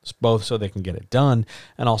 It's both so they can get it done,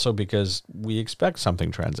 and also because we expect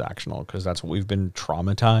something transactional, because that's what we've been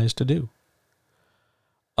traumatized to do.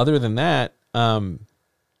 Other than that,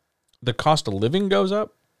 the cost of living goes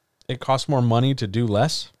up. It costs more money to do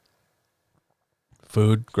less.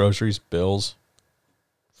 Food, groceries, bills.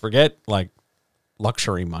 Forget like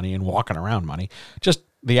luxury money and walking around money. Just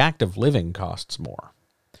the act of living costs more.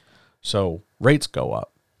 So rates go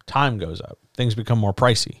up. Time goes up. Things become more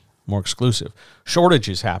pricey, more exclusive.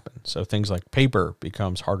 Shortages happen. So things like paper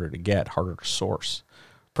becomes harder to get, harder to source.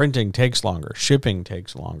 Printing takes longer. Shipping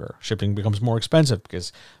takes longer. Shipping becomes more expensive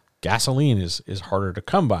because gasoline is harder to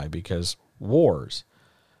come by because wars.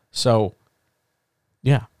 So,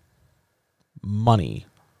 yeah. Money.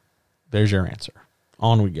 There's your answer.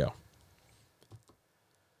 On we go.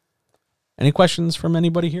 Any questions from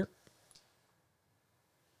anybody here?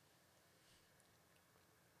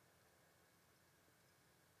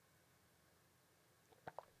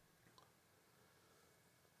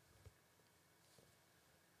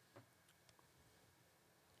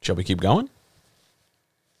 Shall we keep going?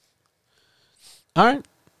 All right,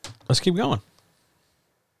 let's keep going.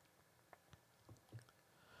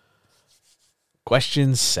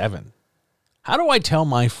 Question 7. How do I tell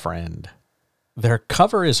my friend their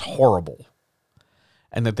cover is horrible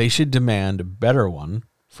and that they should demand a better one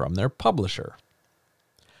from their publisher?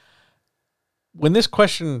 When this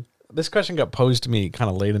question got posed to me kind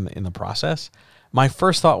of late in the process, my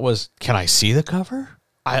first thought was, can I see the cover?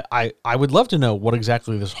 I would love to know what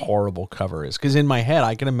exactly this horrible cover is, because in my head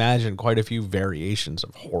I can imagine quite a few variations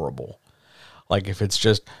of horrible. Like if it's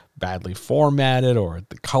just badly formatted, or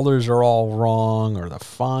the colors are all wrong, or the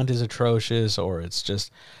font is atrocious, or it's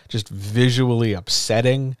just visually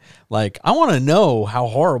upsetting. Like, I want to know how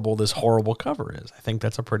horrible this horrible cover is. I think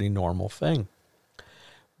that's a pretty normal thing.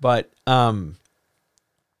 But how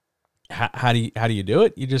do you do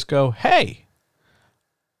it? You just go, hey,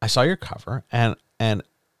 I saw your cover and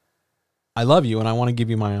I love you and I want to give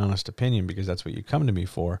you my honest opinion because that's what you come to me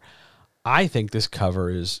for. I think this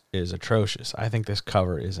cover is atrocious. I think this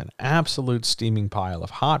cover is an absolute steaming pile of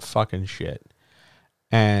hot fucking shit.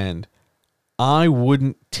 And I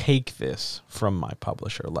wouldn't take this from my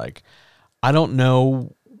publisher. Like, I don't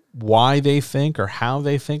know why they think or how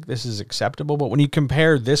they think this is acceptable, but when you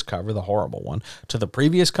compare this cover, the horrible one, to the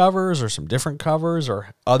previous covers or some different covers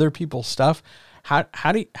or other people's stuff, how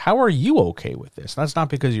are you okay with this? That's not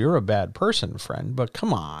because you're a bad person, friend, but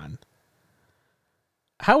come on.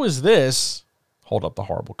 How is this, hold up the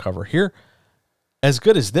horrible cover here, as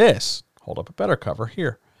good as this? Hold up a better cover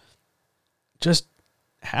here. Just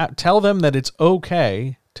tell them that it's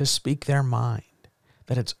okay to speak their mind,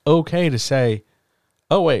 that it's okay to say,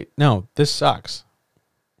 oh, wait, no, this sucks.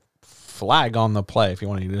 Flag on the play, if you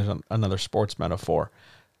want to use another sports metaphor.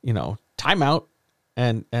 Timeout,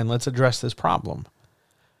 and let's address this problem.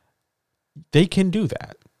 They can do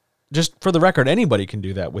that. Just for the record, anybody can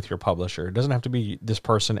do that with your publisher. It doesn't have to be this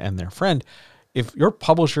person and their friend. If your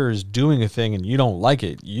publisher is doing a thing and you don't like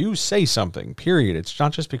it, you say something, period. It's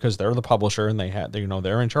not just because they're the publisher and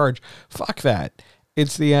they're in charge. Fuck that.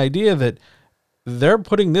 It's the idea that they're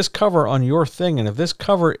putting this cover on your thing, and if this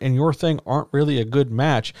cover and your thing aren't really a good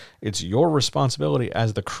match, it's your responsibility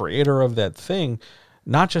as the creator of that thing,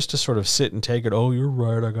 not just to sort of sit and take it, oh, you're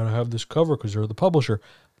right, I got to have this cover because you're the publisher.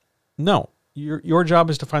 No, your job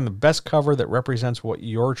is to find the best cover that represents what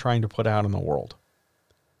you're trying to put out in the world.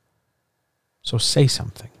 So say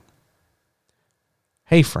something.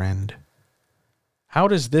 Hey, friend, how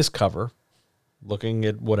does this cover, looking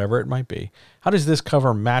at whatever it might be, how does this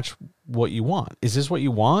cover match what you want? Is this what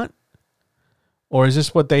you want? Or is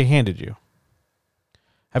this what they handed you?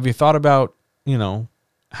 Have you thought about,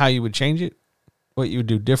 how you would change it? What you would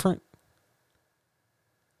do different?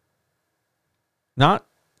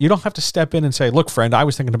 You don't have to step in and say, look, friend, I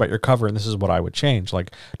was thinking about your cover and this is what I would change. Like,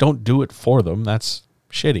 don't do it for them. That's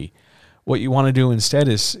shitty. What you want to do instead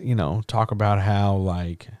is, talk about how,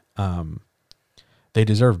 they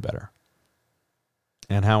deserve better.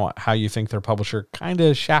 And how you think their publisher kind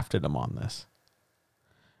of shafted them on this.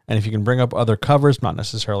 And if you can bring up other covers, not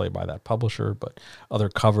necessarily by that publisher, but other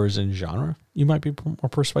covers in genre, you might be more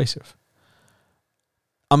persuasive.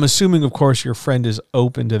 I'm assuming, of course, your friend is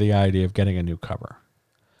open to the idea of getting a new cover.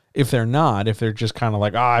 If they're not, if they're just kind of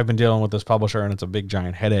like, I've been dealing with this publisher and it's a big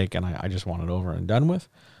giant headache and I just want it over and done with,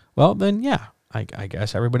 well, then, yeah, I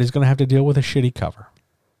guess everybody's going to have to deal with a shitty cover.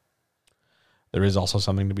 There is also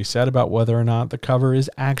something to be said about whether or not the cover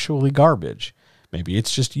is actually garbage. Maybe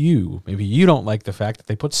it's just you. Maybe you don't like the fact that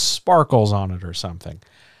they put sparkles on it or something.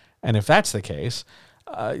 And if that's the case,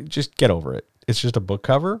 just get over it. It's just a book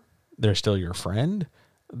cover. They're still your friend.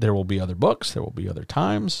 There will be other books. There will be other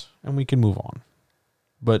times, and we can move on.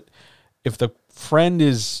 But if the friend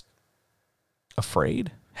is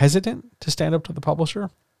afraid, hesitant to stand up to the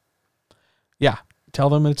publisher, yeah, tell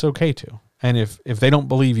them it's okay to. And if they don't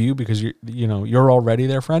believe you because you're already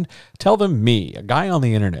their friend, tell them me, a guy on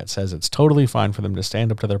the internet, says it's totally fine for them to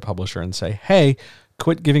stand up to their publisher and say, hey,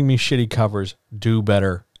 quit giving me shitty covers, do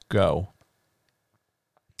better, go.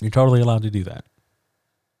 You're totally allowed to do that.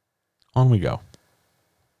 On we go.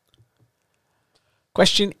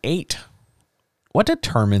 Question 8. What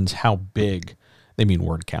determines how big, they mean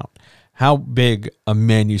word count, how big a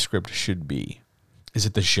manuscript should be? Is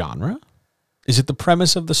it the genre? Is it the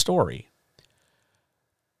premise of the story?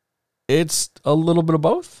 It's a little bit of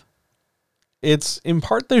both. It's in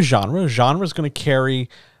part the genre. Genre is going to carry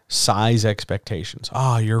size expectations.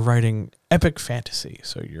 You're writing epic fantasy,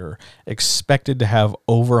 so you're expected to have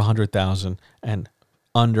over 100,000 and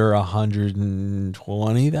under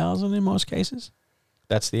 120,000 in most cases.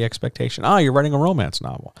 That's the expectation. You're writing a romance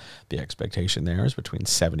novel. The expectation there is between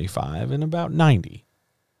 75 and about 90-ish.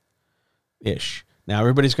 Now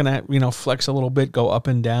everybody's going to, flex a little bit, go up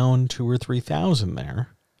and down 2,000 or 3,000 there.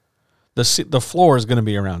 The floor is going to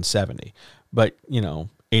be around 70, but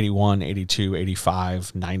 81, 82,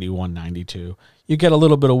 85, 91, 92. You get a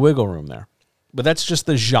little bit of wiggle room there, but that's just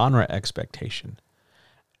the genre expectation.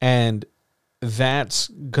 And that's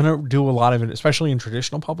going to do a lot of it, especially in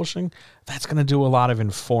traditional publishing. That's going to do a lot of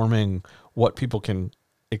informing what people can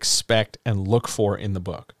expect and look for in the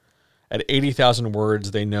book. At 80,000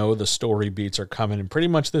 words, they know the story beats are coming in pretty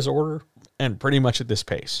much this order and pretty much at this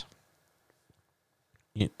pace.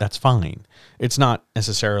 That's fine. It's not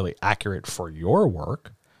necessarily accurate for your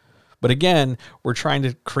work. But again, we're trying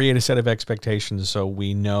to create a set of expectations so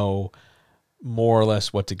we know more or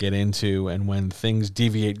less what to get into. And when things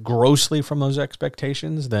deviate grossly from those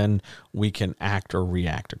expectations, then we can act or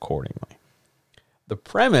react accordingly. The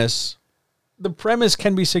premise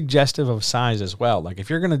can be suggestive of size as well. Like if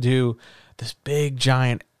you're going to do this big,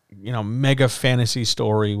 giant, mega fantasy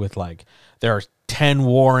story with like, there are 10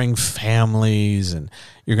 warring families and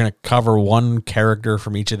you're going to cover one character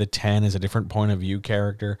from each of the 10 as a different point of view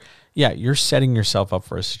character. Yeah, you're setting yourself up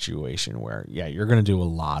for a situation where, you're going to do a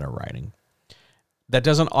lot of writing. That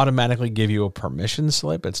doesn't automatically give you a permission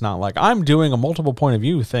slip. It's not like I'm doing a multiple point of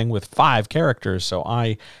view thing with 5 characters, so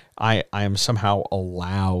I am somehow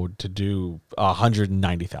allowed to do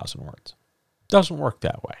 190,000 words. Doesn't work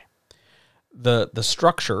that way. The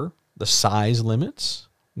structure, the size limits,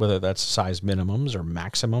 whether that's size minimums or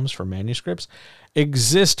maximums for manuscripts,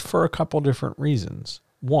 exist for a couple different reasons.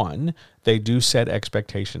 1, they do set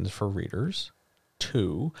expectations for readers.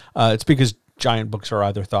 2, it's because giant books are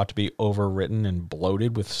either thought to be overwritten and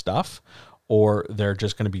bloated with stuff, or they're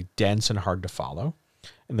just going to be dense and hard to follow.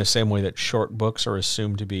 In the same way that short books are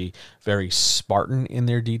assumed to be very Spartan in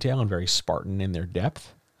their detail and very Spartan in their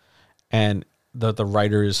depth. And the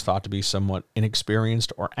writer is thought to be somewhat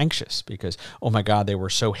inexperienced or anxious because, oh my God, they were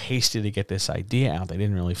so hasty to get this idea out, they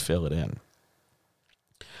didn't really fill it in.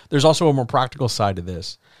 There's also a more practical side to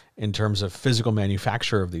this in terms of physical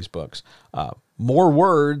manufacture of these books. More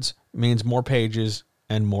words means more pages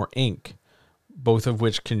and more ink, both of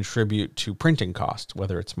which contribute to printing costs,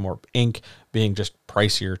 whether it's more ink being just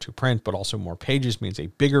pricier to print, but also more pages means a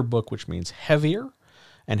bigger book, which means heavier,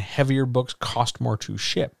 and heavier books cost more to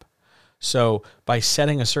ship. So by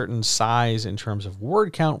setting a certain size in terms of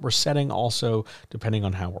word count, we're setting also, depending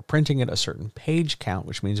on how we're printing it, a certain page count,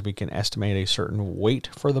 which means we can estimate a certain weight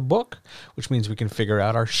for the book, which means we can figure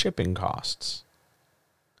out our shipping costs.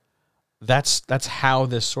 That's how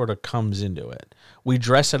this sort of comes into it. We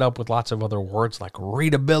dress it up with lots of other words like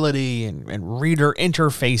readability and reader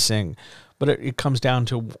interfacing, but it comes down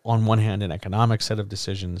to, on one hand, an economic set of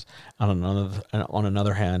decisions, on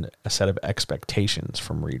another hand, a set of expectations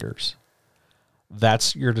from readers.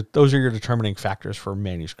 Those are your determining factors for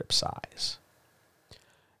manuscript size.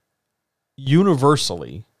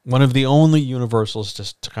 Universally, one of the only universals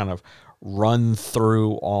just to kind of run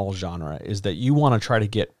through all genre is that you want to try to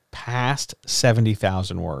get past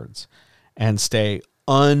 70,000 words and stay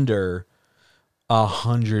under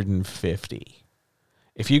 150.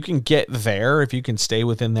 If you can get there, if you can stay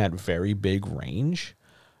within that very big range,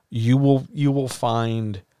 you will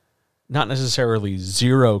find not necessarily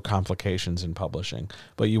zero complications in publishing,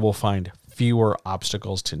 but you will find fewer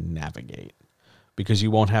obstacles to navigate because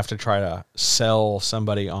you won't have to try to sell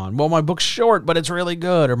somebody on, well, my book's short, but it's really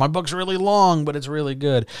good, or my book's really long, but it's really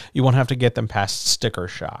good. You won't have to get them past sticker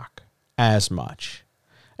shock as much,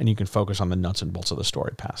 and you can focus on the nuts and bolts of the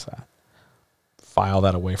story past that. File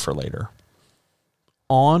that away for later.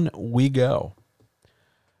 On we go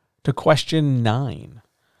to question 9.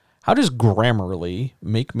 How does Grammarly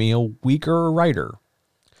make me a weaker writer?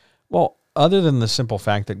 Well, other than the simple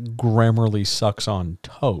fact that Grammarly sucks on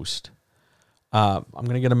toast, I'm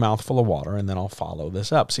going to get a mouthful of water and then I'll follow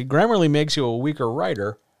this up. See, Grammarly makes you a weaker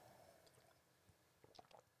writer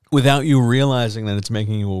without you realizing that it's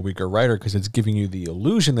making you a weaker writer, because it's giving you the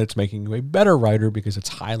illusion that it's making you a better writer because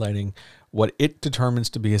it's highlighting what it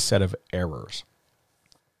determines to be a set of errors.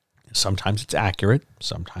 Sometimes it's accurate,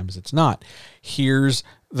 sometimes it's not. Here's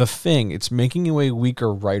the thing. It's making you a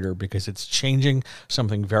weaker writer because it's changing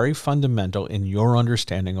something very fundamental in your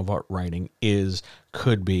understanding of what writing is,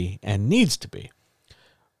 could be, and needs to be.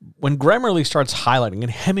 When Grammarly starts highlighting, and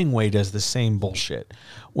Hemingway does the same bullshit,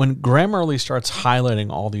 when Grammarly starts highlighting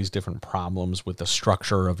all these different problems with the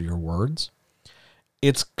structure of your words,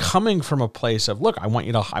 it's coming from a place of, look, I want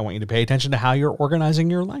you to pay attention to how you're organizing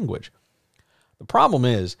your language. The problem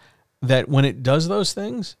is that when it does those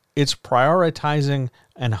things, it's prioritizing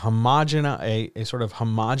a sort of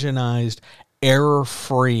homogenized,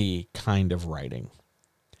 error-free kind of writing.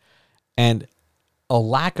 And a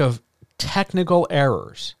lack of technical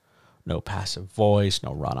errors, no passive voice,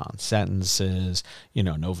 no run-on sentences,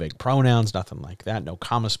 no vague pronouns, nothing like that, no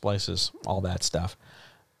comma splices, all that stuff.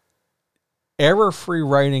 Error-free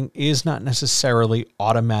writing is not necessarily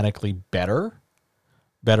automatically better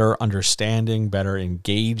understanding, better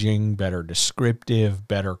engaging, better descriptive,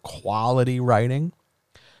 better quality writing,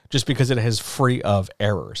 just because it has free of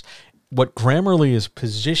errors. What Grammarly is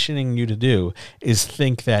positioning you to do is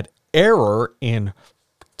think that error in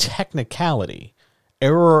technicality,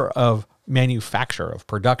 error of manufacture, of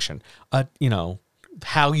production,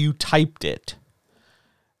 how you typed it,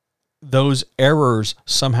 those errors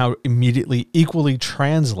somehow immediately equally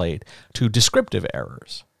translate to descriptive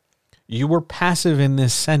errors. You were passive in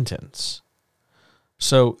this sentence.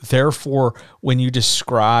 So therefore, when you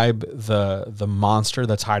describe the monster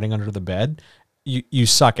that's hiding under the bed, you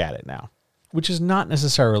suck at it now, which is not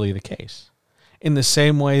necessarily the case. In the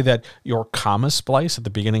same way that your comma splice at the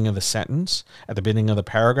beginning of the sentence, at the beginning of the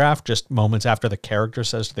paragraph, just moments after the character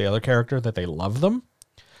says to the other character that they love them,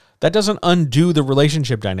 that doesn't undo the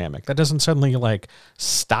relationship dynamic. That doesn't suddenly like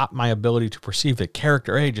stop my ability to perceive that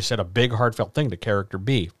character A just said a big heartfelt thing to character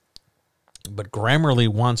B. But Grammarly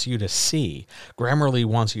wants you to see, Grammarly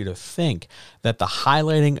wants you to think that the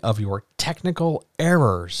highlighting of your technical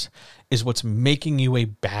errors is what's making you a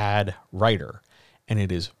bad writer. And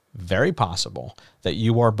it is very possible that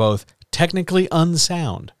you are both technically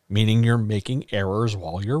unsound, meaning you're making errors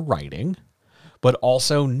while you're writing, but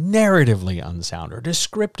also narratively unsound or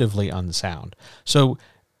descriptively unsound. So,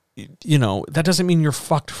 that doesn't mean you're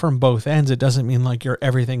fucked from both ends. It doesn't mean like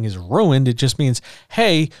everything is ruined. It just means,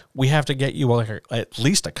 hey, we have to get you like at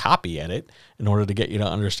least a copy edit in order to get you to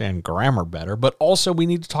understand grammar better. But also we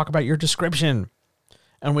need to talk about your description.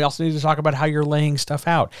 And we also need to talk about how you're laying stuff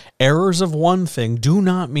out. Errors of one thing do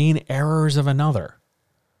not mean errors of another.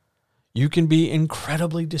 You can be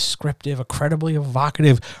incredibly descriptive, incredibly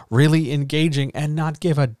evocative, really engaging, and not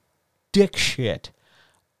give a dick shit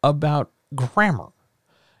about grammar.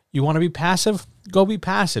 You want to be passive? Go be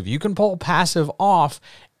passive. You can pull passive off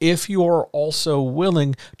if you're also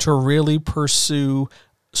willing to really pursue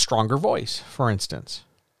stronger voice, for instance.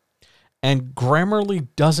 And Grammarly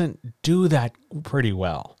doesn't do that pretty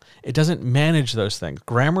well. It doesn't manage those things.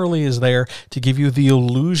 Grammarly is there to give you the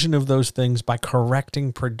illusion of those things by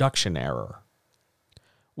correcting production error.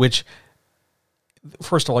 Which,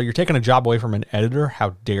 first of all, you're taking a job away from an editor.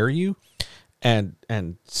 How dare you? And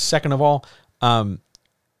second of all,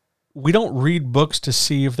 we don't read books to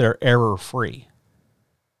see if they're error-free.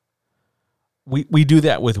 We do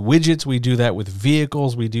that with widgets. We do that with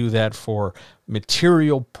vehicles. We do that for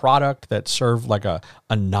material product that serve like a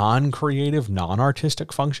non-creative,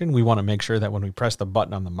 non-artistic function. We want to make sure that when we press the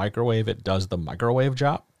button on the microwave, it does the microwave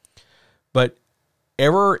job. But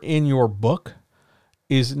error in your book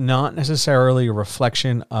is not necessarily a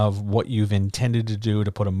reflection of what you've intended to do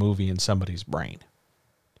to put a movie in somebody's brain.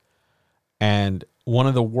 And one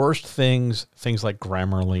of the worst things like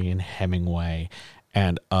Grammarly and Hemingway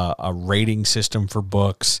and a rating system for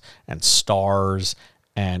books and stars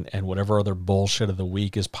and whatever other bullshit of the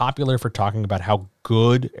week is popular for talking about how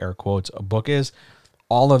good, air quotes, a book is.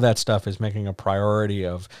 All of that stuff is making a priority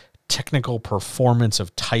of technical performance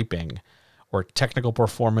of typing or technical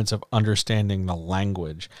performance of understanding the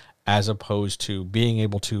language as opposed to being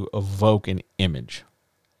able to evoke an image.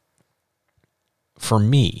 For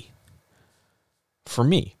me,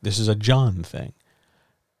 this is a John thing.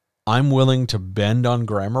 I'm willing to bend on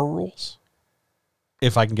grammar rules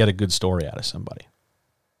if I can get a good story out of somebody.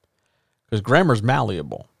 Because grammar's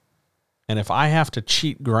malleable. And if I have to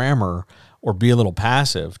cheat grammar or be a little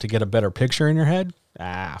passive to get a better picture in your head,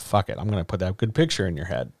 fuck it. I'm going to put that good picture in your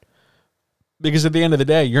head. Because at the end of the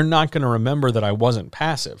day, you're not going to remember that I wasn't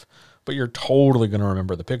passive, but you're totally going to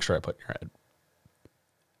remember the picture I put in your head.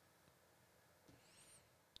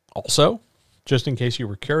 Also, just in case you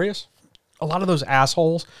were curious, a lot of those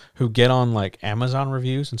assholes who get on like Amazon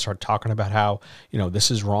reviews and start talking about how, this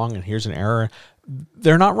is wrong and here's an error,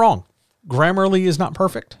 they're not wrong. Grammarly is not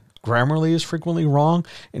perfect. Grammarly is frequently wrong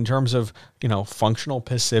in terms of, functional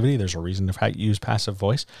passivity. There's a reason to use passive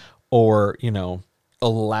voice or,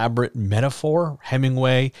 elaborate metaphor.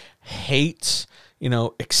 Hemingway hates,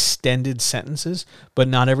 extended sentences, but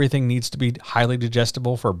not everything needs to be highly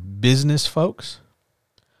digestible for business folks.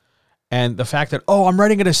 And the fact that, I'm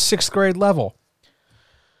writing at a 6th grade level.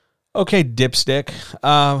 Okay, dipstick.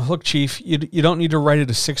 Look, Chief, you don't need to write at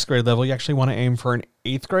a 6th grade level. You actually want to aim for an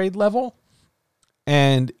 8th grade level.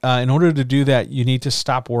 And in order to do that, you need to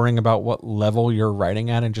stop worrying about what level you're writing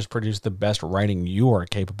at and just produce the best writing you are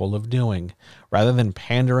capable of doing, rather than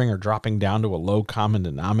pandering or dropping down to a low common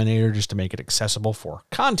denominator just to make it accessible for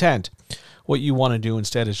content. What you want to do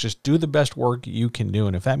instead is just do the best work you can do.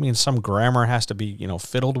 And if that means some grammar has to be,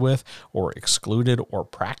 fiddled with or excluded or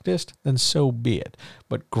practiced, then so be it.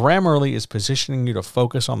 But Grammarly is positioning you to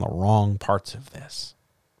focus on the wrong parts of this,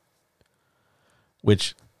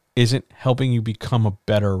 which isn't helping you become a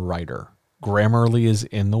better writer. Grammarly is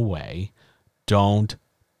in the way. Don't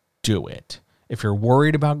do it. If you're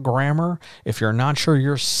worried about grammar, if you're not sure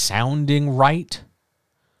you're sounding right,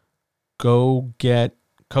 go get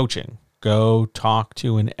coaching. Go talk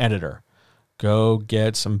to an editor. Go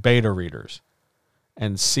get some beta readers.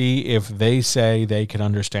 and see if they say they can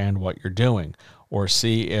understand what you're doing, or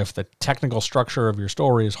see if the technical structure of your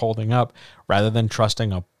story is holding up, rather than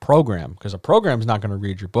trusting a program, because a program is not going to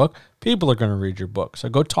read your book. People are going to read your book. So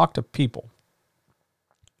go talk to people.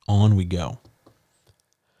 On we go.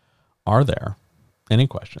 Are there any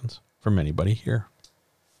questions from anybody here?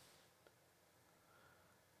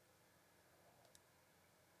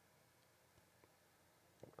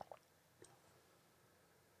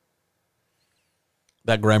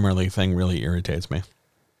 That Grammarly thing really irritates me.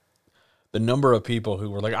 The number of people who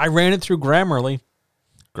were like, I ran it through Grammarly.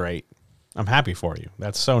 Great. I'm happy for you.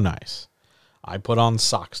 That's so nice. I put on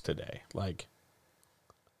socks today. Like,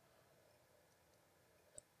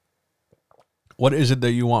 what is it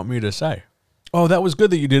that you want me to say? Oh, that was good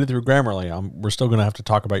that you did it through Grammarly. We're still going to have to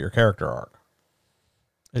talk about your character arc.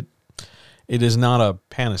 It is not a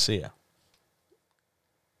panacea.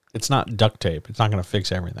 It's not duct tape. It's not going to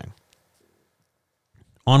fix everything.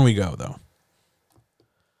 On we go, though.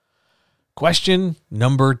 Question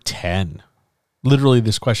number 10. Literally,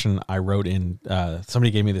 this question I wrote in.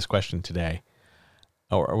 Somebody gave me this question today,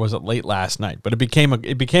 or was it late last night? But it became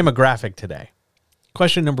a graphic today.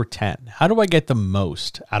 Question number 10. How do I get the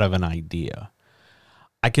most out of an idea?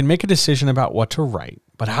 I can make a decision about what to write,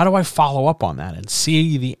 but how do I follow up on that and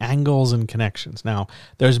see the angles and connections? Now,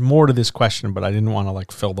 there's more to this question, but I didn't want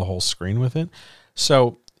to fill the whole screen with it.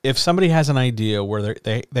 So if somebody has an idea where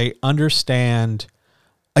they understand,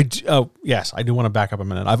 yes, I do want to back up a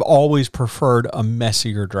minute. I've always preferred a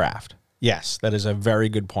messier draft. Yes, that is a very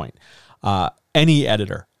good point. Any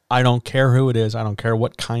editor, I don't care who it is, I don't care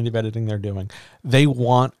what kind of editing they're doing, they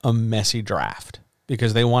want a messy draft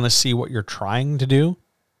because they want to see what you're trying to do.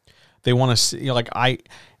 They want to see,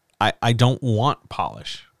 I don't want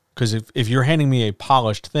polish, because if you're handing me a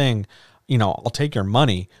polished thing, I'll take your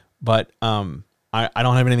money, but I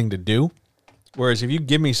don't have anything to do. Whereas if you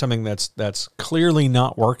give me something that's clearly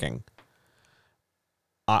not working,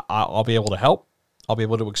 I'll be able to help. I'll be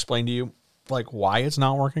able to explain to you why it's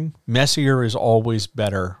not working. Messier is always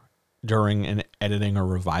better during an editing or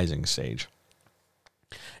revising stage.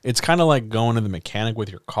 It's kind of like going to the mechanic with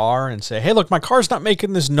your car and say, hey, look, my car's not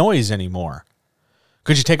making this noise anymore.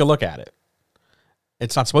 Could you take a look at it?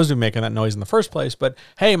 It's not supposed to be making that noise in the first place, but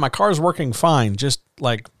hey, my car's working fine. Just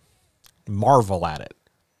marvel at it.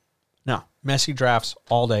 No, messy drafts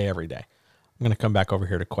all day, every day. I'm going to come back over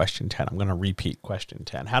here to question 10. I'm going to repeat question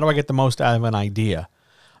 10. How do I get the most out of an idea?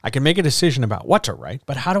 I can make a decision about what to write,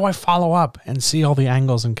 but how do I follow up and see all the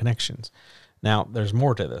angles and connections? Now, there's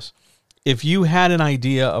more to this. If you had an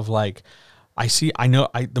idea of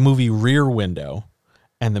the movie Rear Window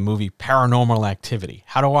and the movie Paranormal Activity,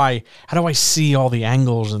 how do I see all the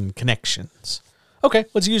angles and connections? Okay,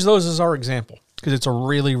 let's use those as our example, because it's a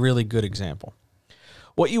really, really good example.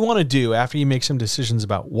 What you want to do after you make some decisions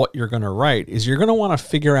about what you're going to write is you're going to want to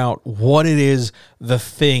figure out what it is the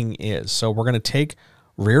thing is. So we're going to take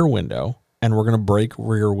Rear Window and we're going to break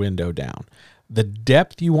Rear Window down. The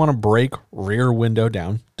depth you want to break Rear Window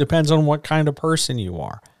down depends on what kind of person you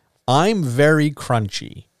are. I'm very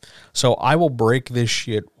crunchy, so I will break this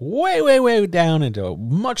shit way, way, way down into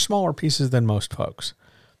much smaller pieces than most folks.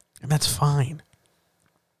 And that's fine.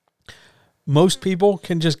 Most people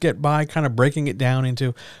can just get by kind of breaking it down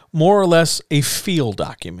into more or less a feel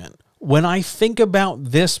document. When I think about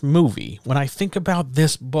this movie, when I think about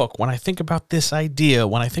this book, when I think about this idea,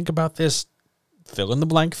 when I think about this fill in the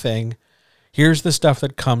blank thing, here's the stuff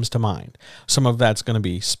that comes to mind. Some of that's going to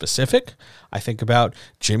be specific. I think about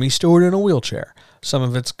Jimmy Stewart in a wheelchair. Some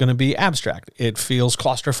of it's going to be abstract. It feels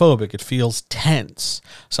claustrophobic. It feels tense.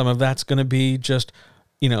 Some of that's going to be just,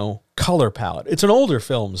 color palette. It's an older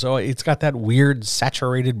film, so it's got that weird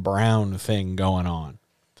saturated brown thing going on.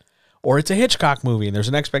 Or it's a Hitchcock movie, and there's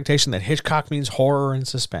an expectation that Hitchcock means horror and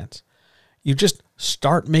suspense. You just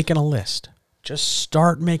start making a list. Just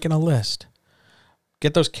start making a list.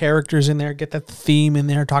 Get those characters in there, get that theme in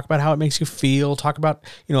there, talk about how it makes you feel, talk about,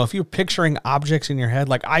 if you're picturing objects in your head,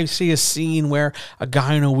 like I see a scene where a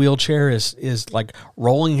guy in a wheelchair is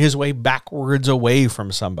rolling his way backwards away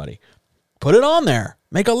from somebody. Put it on there.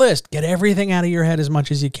 Make a list. Get everything out of your head as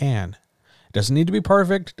much as you can. It doesn't need to be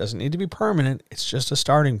perfect, doesn't need to be permanent. It's just a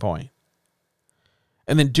starting point.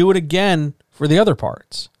 And then do it again for the other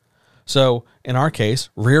parts. So in our case,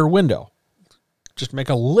 Rear Window. Just make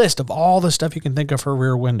a list of all the stuff you can think of for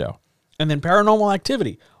Rear Window. And then Paranormal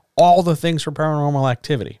Activity. All the things for Paranormal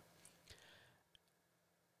Activity.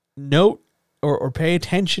 Note or pay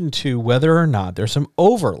attention to whether or not there's some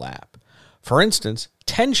overlap. For instance,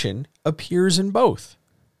 tension appears in both.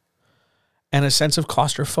 and a sense of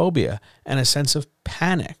claustrophobia and a sense of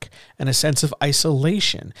panic and a sense of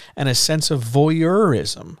isolation and a sense of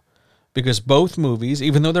voyeurism. Because both movies,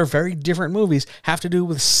 even though they're very different movies, have to do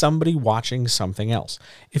with somebody watching something else.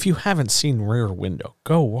 If you haven't seen Rear Window,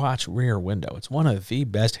 go watch Rear Window. It's one of the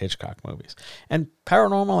best Hitchcock movies. And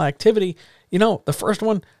Paranormal Activity, the first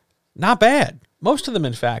one, not bad. Most of them,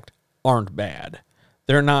 in fact, aren't bad.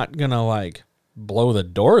 They're not going to blow the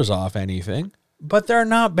doors off anything, but they're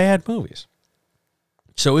not bad movies.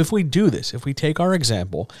 So if we do this, if we take our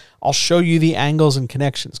example, I'll show you the angles and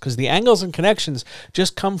connections, because the angles and connections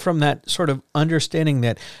just come from that sort of understanding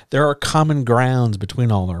that there are common grounds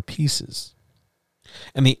between all our pieces.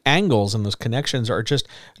 And the angles and those connections are just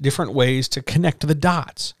different ways to connect the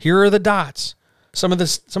dots. Here are the dots. Some of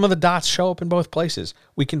the dots show up in both places.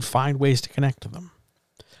 We can find ways to connect to them.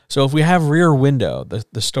 So if we have Rear Window,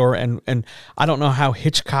 the story, and I don't know how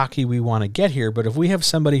Hitchcocky we want to get here, but if we have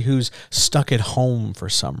somebody who's stuck at home for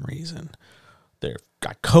some reason, they've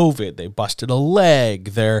got COVID, they busted a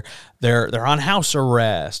leg, they're on house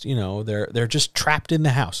arrest, they're just trapped in the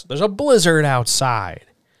house. There's a blizzard outside.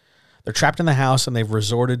 They're trapped in the house and they've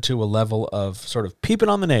resorted to a level of sort of peeping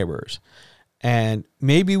on the neighbors. And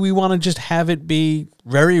maybe we want to just have it be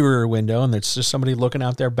very Rear Window and it's just somebody looking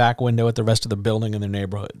out their back window at the rest of the building in their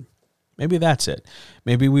neighborhood. Maybe that's it.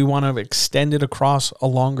 Maybe we want to extend it across a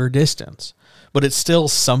longer distance, but it's still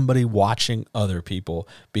somebody watching other people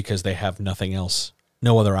because they have nothing else,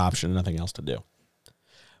 no other option, nothing else to do.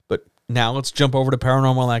 But now let's jump over to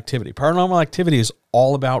Paranormal Activity. Paranormal Activity is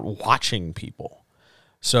all about watching people.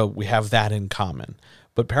 So we have that in common.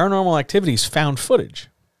 But Paranormal Activity is found footage.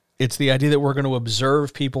 It's the idea that we're going to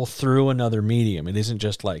observe people through another medium. It isn't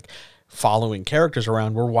just like following characters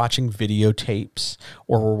around. We're watching videotapes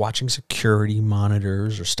or we're watching security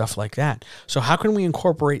monitors or stuff like that. So how can we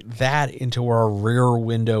incorporate that into our Rear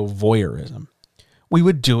Window voyeurism? We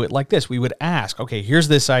would do it like this. We would ask, okay, here's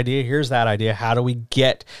this idea, here's that idea. How do we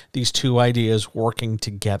get these two ideas working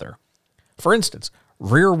together? For instance,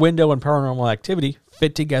 Rear Window and Paranormal Activity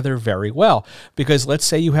fit together very well because let's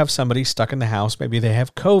say you have somebody stuck in the house, maybe they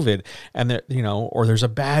have COVID and or there's a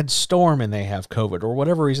bad storm and they have COVID or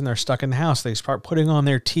whatever reason they're stuck in the house. They start putting on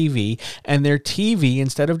their TV and their TV,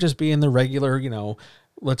 instead of just being the regular,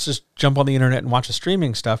 let's just jump on the internet and watch the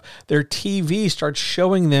streaming stuff, their TV starts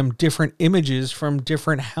showing them different images from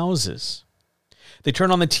different houses. They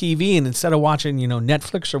turn on the TV and instead of watching,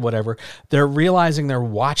 Netflix or whatever, they're realizing they're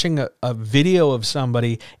watching a video of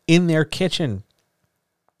somebody in their kitchen.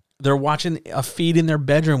 They're watching a feed in their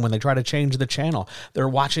bedroom when they try to change the channel. They're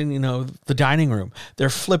watching, the dining room.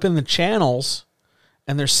 They're flipping the channels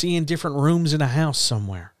and they're seeing different rooms in a house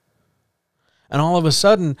somewhere. And all of a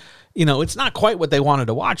sudden, it's not quite what they wanted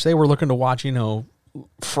to watch. They were looking to watch,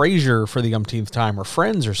 Frasier for the umpteenth time or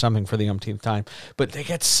Friends or something for the umpteenth time, but they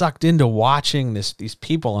get sucked into watching these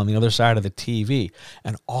people on the other side of the TV.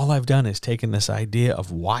 And all I've done is taken this idea of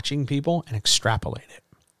watching people and extrapolate it.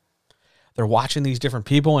 They're watching these different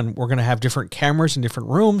people and we're going to have different cameras in different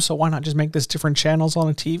rooms. So why not just make this different channels on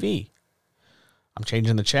a TV? I'm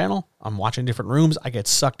changing the channel. I'm watching different rooms. I get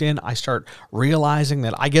sucked in. I start realizing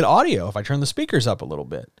that I get audio if I turn the speakers up a little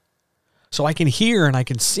bit. So I can hear and I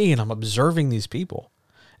can see and I'm observing these people.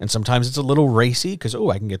 And sometimes it's a little racy because,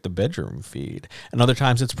 I can get the bedroom feed. And other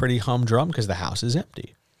times it's pretty humdrum because the house is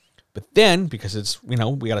empty. But then, because it's, we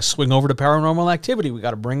got to swing over to Paranormal Activity. We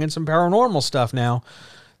got to bring in some paranormal stuff now.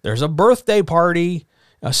 There's a birthday party,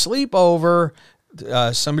 a sleepover.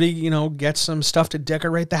 Somebody, gets some stuff to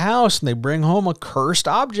decorate the house and they bring home a cursed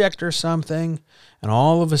object or something. And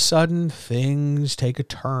all of a sudden, things take a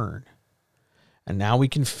turn. And now we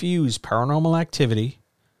can fuse Paranormal Activity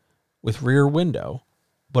with Rear Window,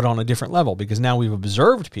 but on a different level, because now we've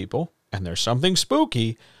observed people and there's something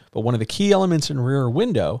spooky, but one of the key elements in Rear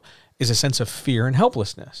Window is a sense of fear and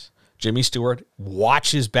helplessness. Jimmy Stewart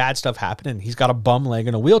watches bad stuff happen and he's got a bum leg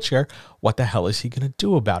in a wheelchair. What the hell is he going to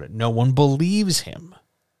do about it? No one believes him.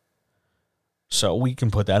 So we can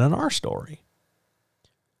put that in our story.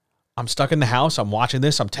 I'm stuck in the house. I'm watching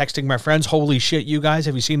this. I'm texting my friends. Holy shit, you guys,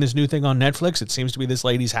 have you seen this new thing on Netflix? It seems to be this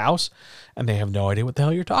lady's house. And they have no idea what the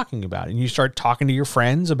hell you're talking about. And you start talking to your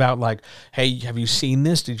friends about hey, have you seen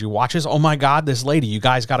this? Did you watch this? Oh my God, this lady, you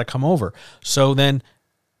guys got to come over. So then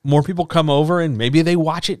more people come over and maybe they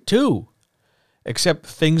watch it too. Except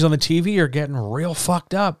things on the TV are getting real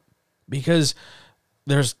fucked up because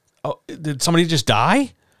did somebody just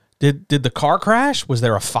die? Did the car crash? Was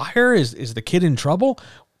there a fire? Is the kid in trouble?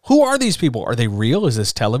 Who are these people? Are they real? Is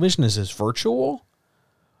this television? Is this virtual?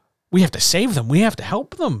 We have to save them. We have to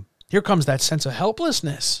help them. Here comes that sense of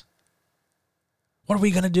helplessness. What are we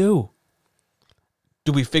going to do?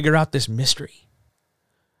 Do we figure out this mystery?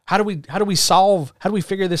 How do we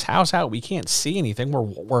figure this house out? We can't see anything.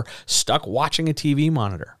 We're stuck watching a TV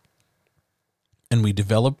monitor. And we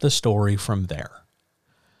develop the story from there.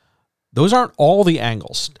 Those aren't all the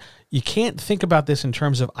angles. You can't think about this in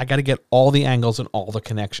terms of, I got to get all the angles and all the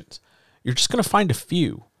connections. You're just going to find a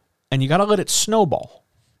few, and you got to let it snowball.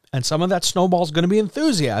 And some of that snowball is going to be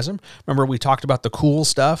enthusiasm. Remember, we talked about the cool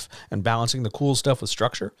stuff and balancing the cool stuff with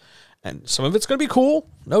structure. And some of it's going to be cool,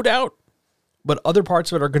 no doubt. But other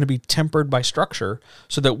parts of it are going to be tempered by structure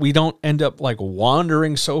so that we don't end up like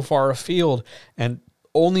wandering so far afield and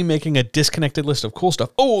only making a disconnected list of cool stuff.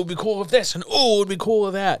 Oh, it would be cool with this, and oh, it would be cool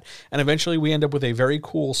with that. And eventually we end up with a very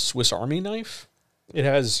cool Swiss Army knife. It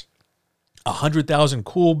has 100,000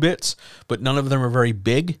 cool bits, but none of them are very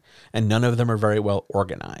big, and none of them are very well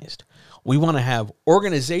organized. We want to have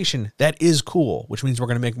organization that is cool, which means we're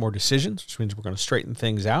going to make more decisions, which means we're going to straighten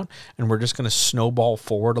things out, and we're just going to snowball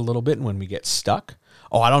forward a little bit. And when we get stuck,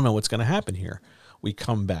 I don't know what's going to happen here. We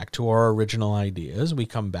come back to our original ideas. We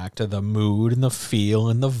come back to the mood and the feel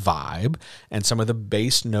and the vibe and some of the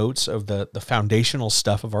base notes of the foundational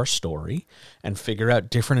stuff of our story and figure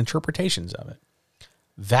out different interpretations of it.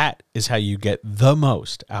 That is how you get the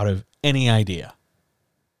most out of any idea.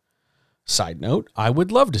 Side note, I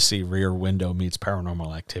would love to see Rear Window meets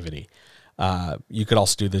Paranormal Activity. You could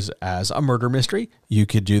also do this as a murder mystery. You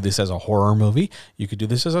could do this as a horror movie. You could do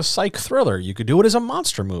this as a psych thriller. You could do it as a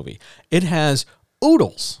monster movie. It has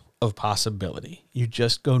oodles of possibility. You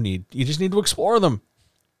just need to explore them.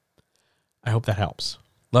 I hope that helps.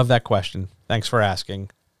 Love that question. Thanks for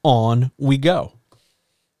asking. On we go.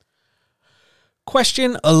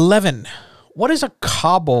 Question 11. What is a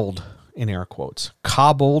cobbled, in air quotes,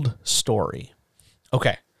 cobbled story?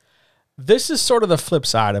 Okay. This is sort of the flip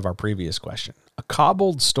side of our previous question. A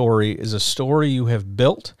cobbled story is a story you have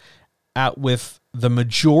built out with the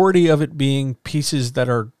majority of it being pieces that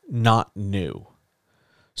are not new.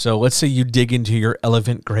 So let's say you dig into your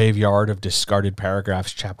elephant graveyard of discarded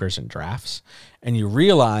paragraphs, chapters, and drafts, and you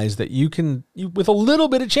realize that you with a little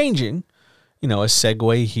bit of changing, a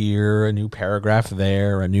segue here, a new paragraph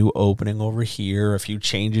there, a new opening over here, a few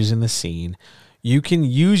changes in the scene, you can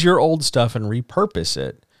use your old stuff and repurpose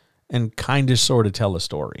it and kind of sort of tell a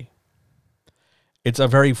story. It's a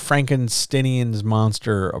very Frankensteinian's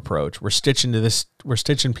monster approach. We're stitching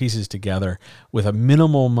pieces together with a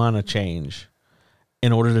minimal amount of change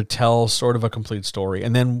in order to tell sort of a complete story.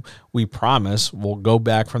 And then we promise we'll go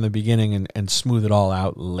back from the beginning and smooth it all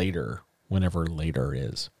out later, whenever later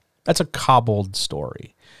is. That's a cobbled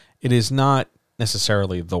story. It is not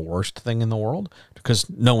necessarily the worst thing in the world because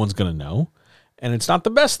no one's going to know. And it's not the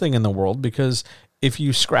best thing in the world because if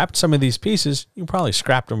you scrapped some of these pieces, you probably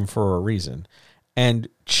scrapped them for a reason. And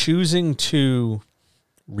choosing to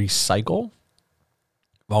recycle,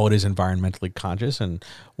 while it is environmentally conscious and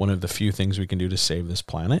one of the few things we can do to save this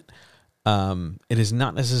planet, it is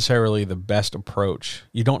not necessarily the best approach.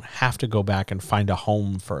 You don't have to go back and find a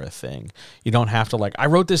home for a thing. You don't have to I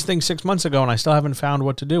wrote this thing 6 months ago and I still haven't found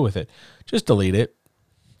what to do with it. Just delete it.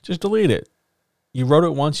 Just delete it. You wrote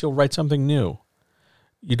it once, you'll write something new.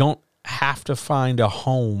 You don't have to find a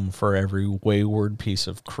home for every wayward piece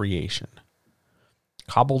of creation.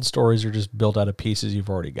 Cobbled stories are just built out of pieces you've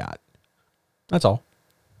already got. That's all.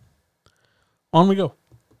 On we go.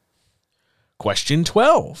 Question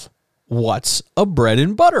 12. What's a bread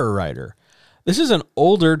and butter writer? This is an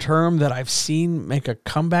older term that I've seen make a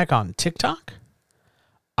comeback on TikTok.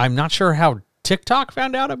 I'm not sure how TikTok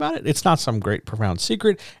found out about it. It's not some great profound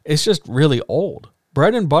secret. It's just really old.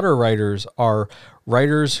 Bread and butter writers are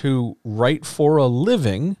writers who write for a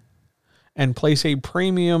living and place a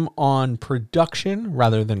premium on production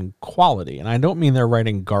rather than quality. And I don't mean they're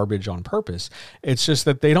writing garbage on purpose. It's just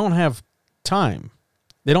that they don't have time.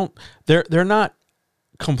 They're not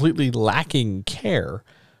completely lacking care,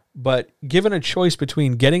 but given a choice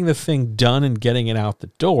between getting the thing done and getting it out the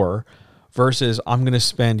door versus I'm going to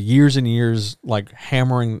spend years and years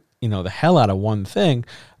hammering, the hell out of one thing,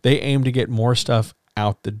 they aim to get more stuff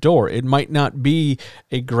out the door. It might not be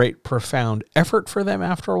a great profound effort for them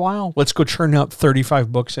after a while. Let's go churn out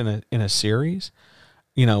 35 books in a series,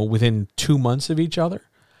 within 2 months of each other.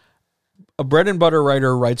 A bread and butter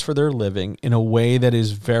writer writes for their living in a way that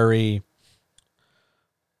is very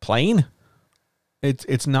plain.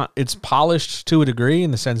 It's polished to a degree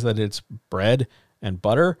in the sense that it's bread and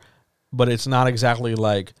butter, but it's not exactly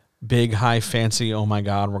like big, high, fancy, oh my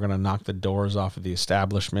God, we're going to knock the doors off of the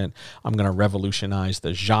establishment. I'm going to revolutionize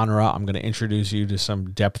the genre. I'm going to introduce you to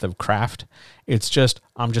some depth of craft. It's just,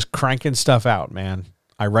 I'm just cranking stuff out, man.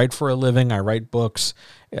 I write for a living. I write books.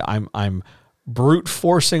 I'm brute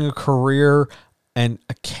forcing a career And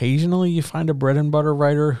occasionally you find a bread and butter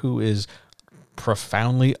writer who is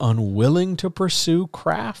profoundly unwilling to pursue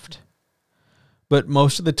craft. But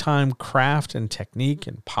most of the time, craft and technique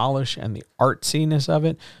and polish and the artsiness of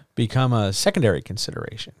it become a secondary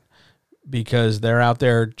consideration because they're out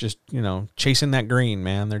there just, chasing that green,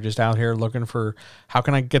 man. They're just out here looking for, how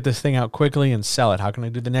can I get this thing out quickly and sell it? How can I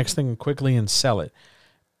do the next thing quickly and sell it?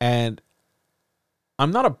 And they're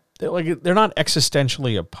not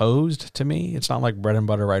existentially opposed to me. It's not like bread and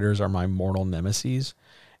butter writers are my mortal nemesis.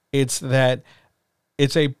 It's that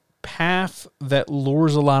it's a path that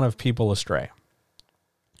lures a lot of people astray.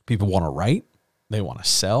 People want to write, they want to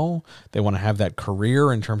sell, they want to have that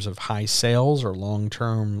career in terms of high sales or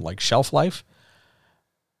long-term like shelf life.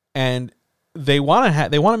 And they want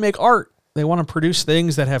to make art. They want to produce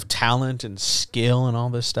things that have talent and skill and all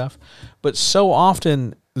this stuff. But so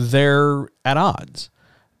often they're at odds.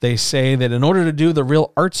 They say that in order to do the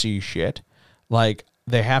real artsy shit, like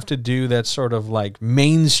they have to do that sort of like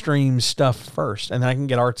mainstream stuff first, and then I can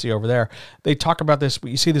get artsy over there. They talk about this, but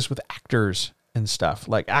you see this with actors and stuff.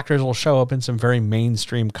 Like actors will show up in some very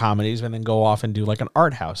mainstream comedies and then go off and do like an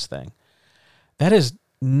art house thing. That is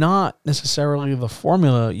not necessarily the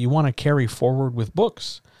formula you want to carry forward with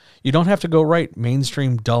books. You don't have to go write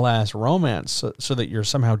mainstream dull-ass romance so that you're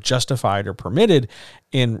somehow justified or permitted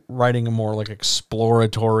in writing a more like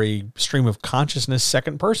exploratory stream of consciousness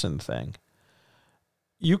second-person thing.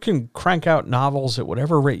 You can crank out novels at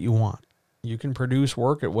whatever rate you want. You can produce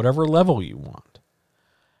work at whatever level you want.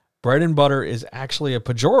 Bread and butter is actually a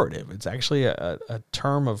pejorative. It's actually a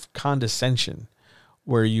term of condescension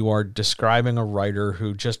where you are describing a writer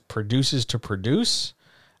who just produces to produce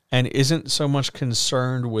and isn't so much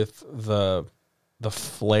concerned with the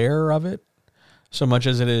flair of it so much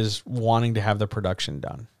as it is wanting to have the production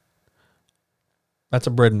done. That's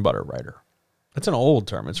a bread and butter writer. That's an old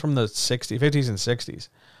term. It's from the 50s and 60s.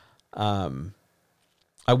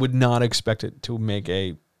 I would not expect it to make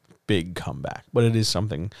a big comeback, but it is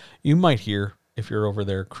something you might hear if you're over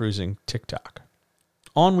there cruising TikTok.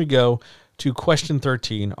 On we go to question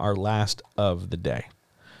 13, our last of the day.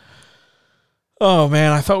 Oh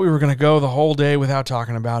man, I thought we were going to go the whole day without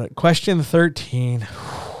talking about it. Question 13.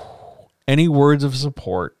 Any words of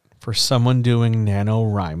support for someone doing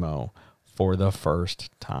NaNoWriMo for the first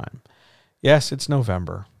time? Yes, it's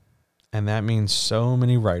November, and that means so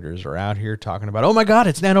many writers are out here talking about, oh my God,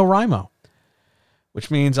 it's NaNoWriMo, which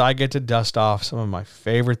means I get to dust off some of my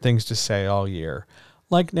favorite things to say all year,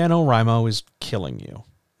 like NaNoWriMo is killing you,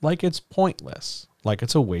 like it's pointless, like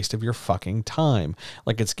it's a waste of your fucking time,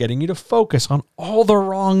 like it's getting you to focus on all the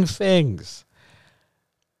wrong things.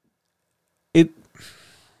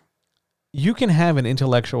 You can have an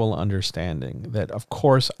intellectual understanding that, of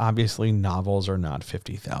course, obviously novels are not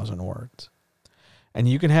 50,000 words. And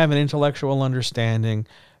you can have an intellectual understanding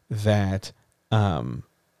that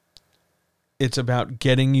it's about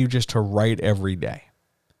getting you just to write every day.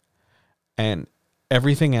 And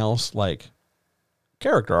everything else, like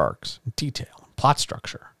character arcs, detail, plot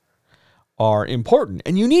structure, are important.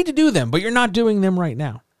 And you need to do them, but you're not doing them right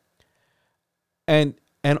now. And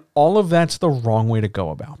all of that's the wrong way to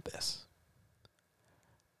go about this.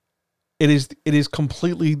 It is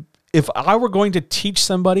completely, if I were going to teach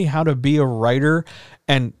somebody how to be a writer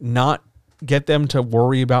and not get them to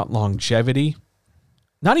worry about longevity,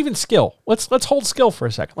 not even skill. Let's hold skill for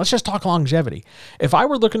a second. Let's just talk longevity. If I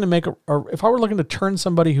were looking to turn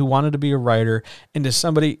somebody who wanted to be a writer into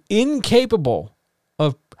somebody incapable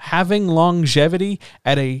of having longevity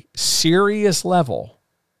at a serious level,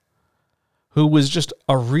 who was just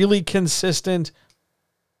a really consistent,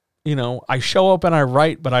 I show up and I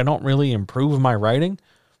write, but I don't really improve my writing,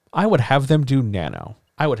 I would have them do Nano.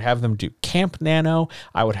 I would have them do Camp Nano.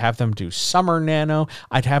 I would have them do Summer Nano.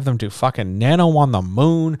 I'd have them do fucking Nano on the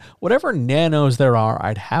Moon. Whatever nanos there are,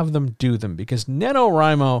 I'd have them do them, because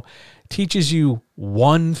NaNoWriMo teaches you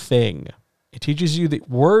one thing. It teaches you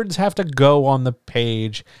that words have to go on the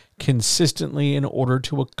page consistently in order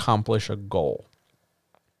to accomplish a goal.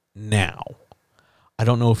 Now, I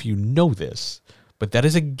don't know if you know this, but that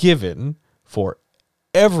is a given for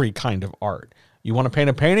every kind of art. You want to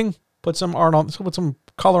paint a painting? Put some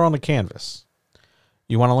color on the canvas.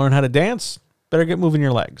 You want to learn how to dance? Better get moving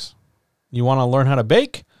your legs. You want to learn how to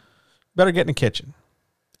bake? Better get in the kitchen.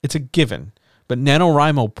 It's a given. But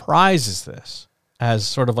NaNoWriMo prizes this as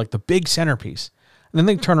sort of like the big centerpiece. And then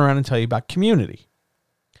they turn around and tell you about community.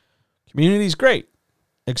 Community is great,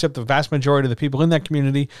 except the vast majority of the people in that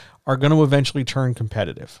community are going to eventually turn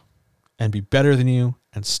competitive and be better than you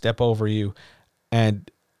and step over you and,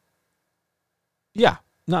 yeah,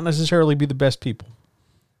 not necessarily be the best people.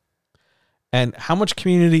 And how much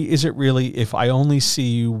community is it really if I only see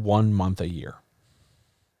you 1 month a year?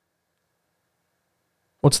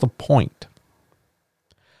 What's the point?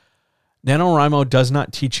 NaNoWriMo does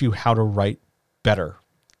not teach you how to write better.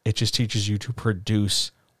 It just teaches you to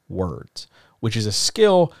produce words, which is a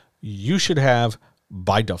skill you should have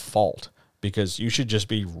by default because you should just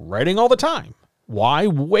be writing all the time. Why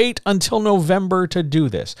wait until November to do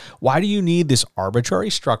this? Why do you need this arbitrary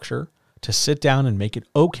structure to sit down and make it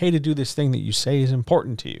okay to do this thing that you say is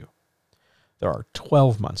important to you? There are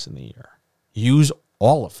 12 months in the year. Use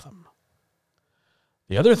all of them.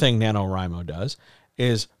 The other thing NaNoWriMo does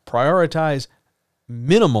is prioritize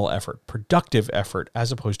minimal effort, productive effort,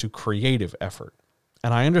 as opposed to creative effort.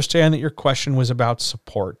 And I understand that your question was about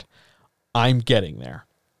support. I'm getting there.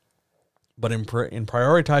 But in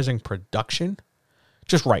prioritizing production,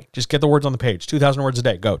 just write. Just get the words on the page. 2,000 words a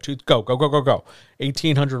day. Go.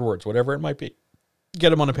 1,800 words, whatever it might be. Get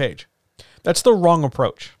them on a page. That's the wrong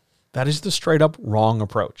approach. That is the straight up wrong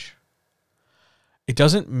approach. It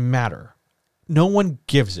doesn't matter. No one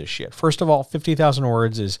gives a shit. First of all, 50,000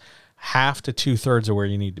 words is half to 2/3 of where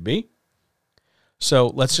you need to be. So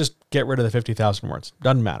let's just get rid of the 50,000 words.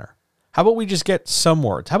 Doesn't matter. How about we just get some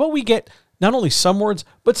words? How about we get not only some words,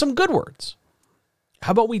 but some good words?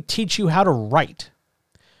 How about we teach you how to write?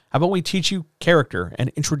 How about we teach you character and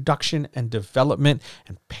introduction and development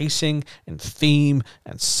and pacing and theme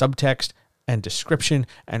and subtext and description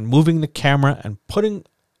and moving the camera and putting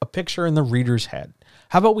a picture in the reader's head?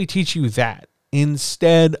 How about we teach you that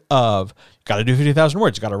instead of, you got to do 50,000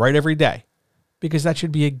 words, you got to write every day? Because that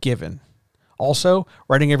should be a given. Also,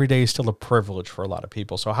 writing every day is still a privilege for a lot of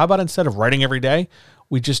people. So how about instead of writing every day,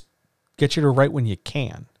 we just get you to write when you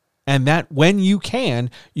can? And that when you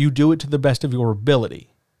can, you do it to the best of your ability.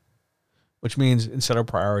 Which means instead of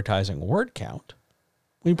prioritizing word count,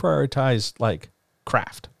 we prioritize like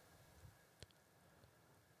craft.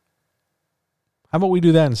 How about we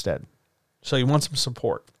do that instead? So you want some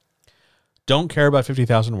support. Don't care about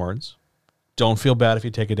 50,000 words. Don't feel bad if you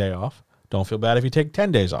take a day off. Don't feel bad if you take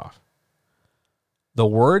 10 days off. The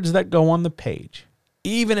words that go on the page,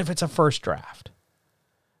 even if it's a first draft,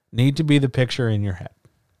 need to be the picture in your head.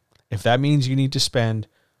 If that means you need to spend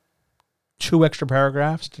 2 extra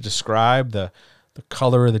paragraphs to describe the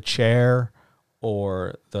color of the chair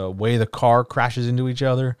or the way the car crashes into each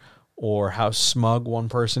other or how smug one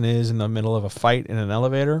person is in the middle of a fight in an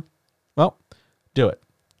elevator, well, do it.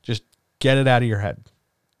 Just get it out of your head.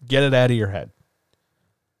 Get it out of your head.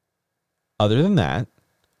 Other than that,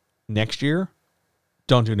 next year,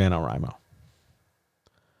 don't do NaNoWriMo.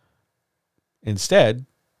 Instead,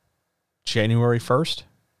 January 1st,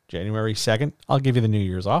 January 2nd, I'll give you the New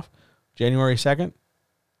Year's off. January 2nd,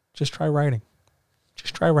 just try writing.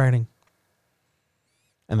 Just try writing.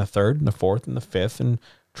 And the 3rd and the 4th and the 5th, and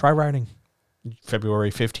try writing.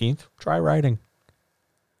 February 15th, try writing.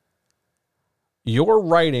 Your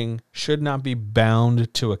writing should not be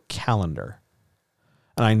bound to a calendar.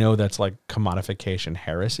 And I know that's like commodification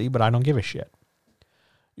heresy, but I don't give a shit.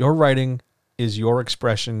 Your writing is your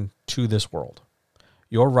expression to this world.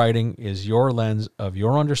 Your writing is your lens of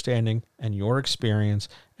your understanding and your experience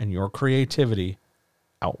and your creativity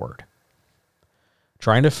outward.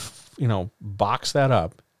 Trying to, box that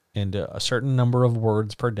up into a certain number of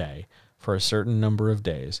words per day for a certain number of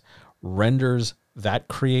days renders that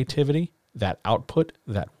creativity, that output,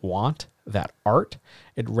 that want, that art,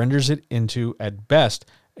 it renders it into, at best,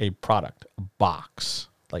 a product, a box,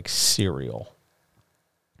 like cereal,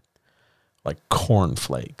 like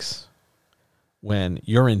cornflakes. When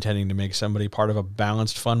you're intending to make somebody part of a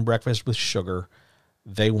balanced, fun breakfast with sugar,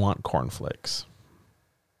 they want cornflakes.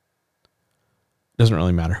 Doesn't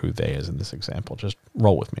really matter who they is in this example. Just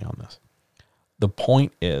roll with me on this. The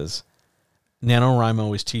point is,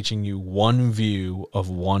 NaNoWriMo is teaching you one view of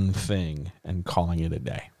one thing and calling it a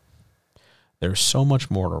day. There's so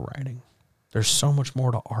much more to writing. There's so much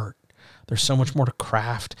more to art. There's so much more to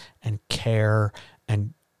craft and care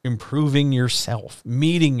and improving yourself,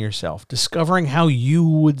 meeting yourself, discovering how you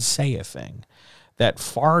would say a thing that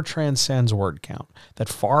far transcends word count, that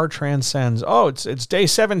far transcends, it's day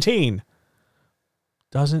 17.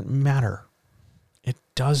 Doesn't matter. It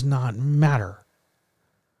does not matter.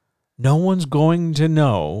 No one's going to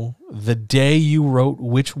know the day you wrote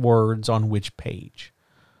which words on which page.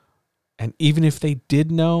 And even if they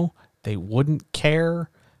did know, they wouldn't care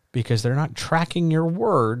because they're not tracking your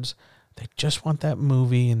words. They just want that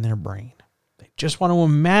movie in their brain. They just want to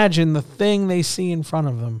imagine the thing they see in front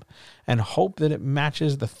of them and hope that it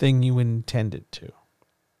matches the thing you intend it to.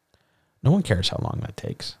 No one cares how long that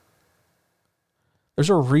takes. There's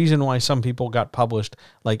a reason why some people got published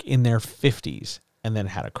like in their 50s and then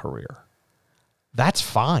had a career. That's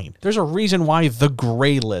fine. There's a reason why the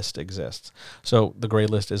gray list exists. So the gray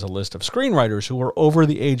list is a list of screenwriters who are over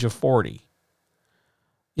the age of 40.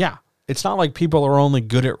 Yeah. It's not like people are only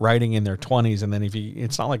good at writing in their 20s. And then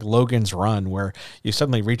it's not like Logan's Run where you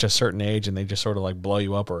suddenly reach a certain age and they just sort of like blow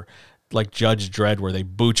you up, or like Judge Dredd where they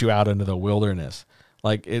boot you out into the wilderness.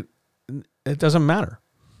 Like it doesn't matter.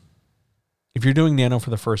 If you're doing Nano for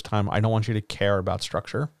the first time, I don't want you to care about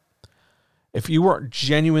structure. If you are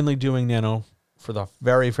genuinely doing Nano for the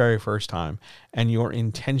very, very first time and your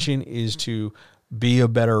intention is to be a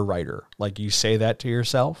better writer, like you say that to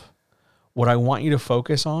yourself, what I want you to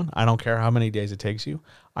focus on, I don't care how many days it takes you,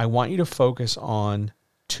 I want you to focus on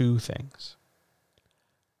two things.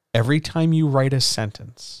 Every time you write a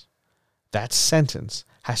sentence, that sentence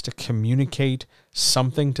has to communicate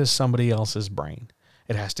something to somebody else's brain.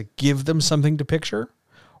 It has to give them something to picture,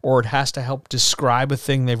 or it has to help describe a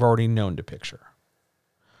thing they've already known to picture.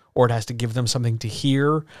 Or it has to give them something to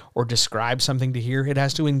hear or describe something to hear. It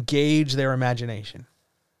has to engage their imagination.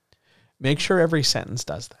 Make sure every sentence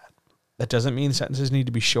does that. That doesn't mean sentences need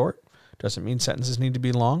to be short. Doesn't mean sentences need to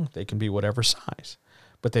be long. They can be whatever size.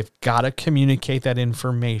 But they've got to communicate that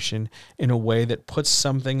information in a way that puts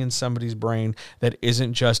something in somebody's brain that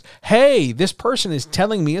isn't just, hey, this person is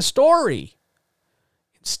telling me a story.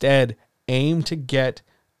 Instead, aim to get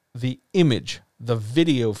the image, the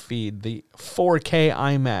video feed, the 4K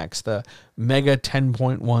IMAX, the Mega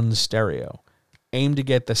 10.1 stereo. Aim to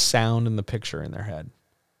get the sound and the picture in their head.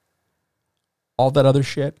 All that other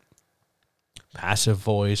shit, passive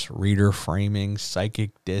voice, reader framing,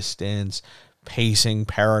 psychic distance, pacing,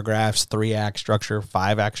 paragraphs, 3-act structure,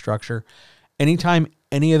 5-act structure. Anytime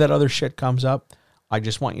any of that other shit comes up, I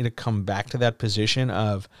just want you to come back to that position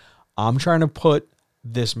of, I'm trying to put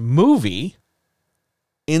this movie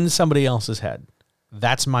in somebody else's head.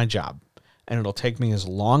 That's my job. And it'll take me as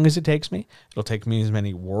long as it takes me. It'll take me as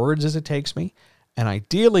many words as it takes me. And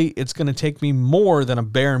ideally, it's going to take me more than a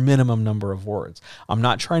bare minimum number of words. I'm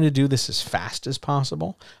not trying to do this as fast as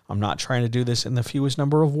possible. I'm not trying to do this in the fewest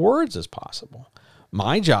number of words as possible.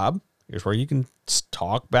 My job, here's where you can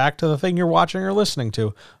talk back to the thing you're watching or listening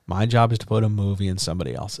to. My job is to put a movie in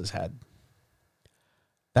somebody else's head.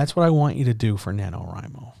 That's what I want you to do for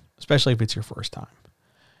NaNoWriMo, especially if it's your first time.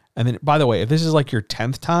 And then, by the way, if this is like your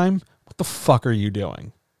 10th time, what the fuck are you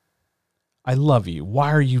doing? I love you.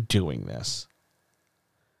 Why are you doing this?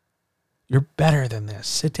 You're better than this.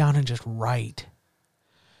 Sit down and just write.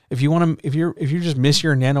 If you just miss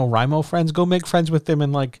your NaNoWriMo friends, go make friends with them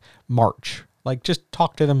in like March. Like just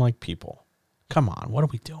talk to them like people. Come on, what are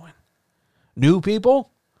we doing? New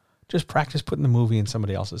people? Just practice putting the movie in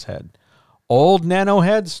somebody else's head. Old nano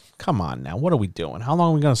heads? Come on now, what are we doing? How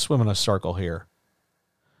long are we going to swim in a circle here?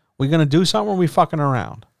 We going to do something, or are we fucking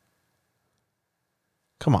around?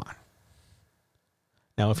 Come on.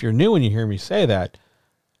 Now, if you're new and you hear me say that,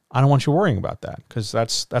 I don't want you worrying about that, because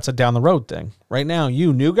that's a down the road thing. Right now,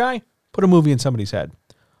 you new guy, put a movie in somebody's head.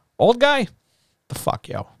 Old guy, the fuck,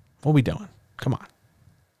 yo. What are we doing? Come on.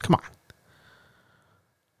 Come on.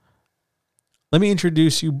 Let me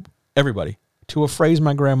introduce you, everybody, to a phrase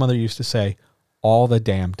my grandmother used to say all the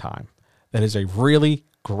damn time. That is a really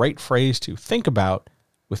great phrase to think about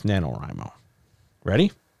with NaNoWriMo.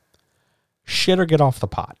 Ready? Shit or get off the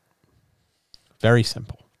pot. Very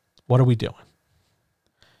simple. What are we doing?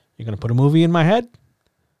 You going to put a movie in my head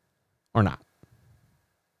or not?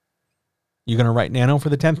 You going to write Nano for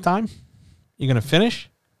the 10th time? You going to finish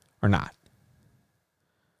or not?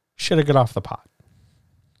 Shit or get off the pot.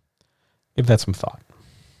 Give that some thought.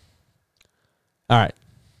 All right.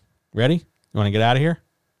 Ready? You want to get out of here?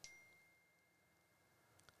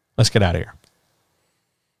 Let's get out of here.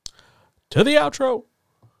 To the outro.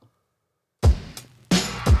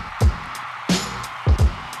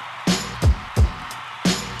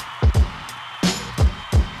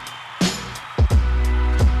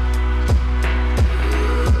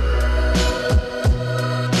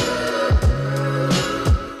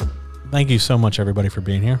 Thank you so much, everybody, for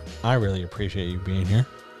being here. I really appreciate you being here.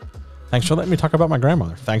 Thanks for letting me talk about my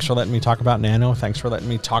grandmother. Thanks for letting me talk about Nano. Thanks for letting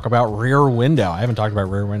me talk about Rear Window. I haven't talked about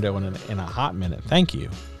Rear Window in a hot minute. Thank you.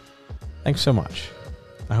 Thanks so much.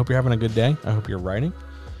 I hope you're having a good day. I hope you're writing.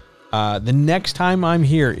 The next time I'm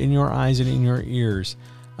here in your eyes and in your ears,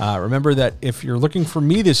 remember that if you're looking for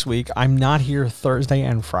me this week, I'm not here Thursday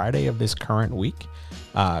and Friday of this current week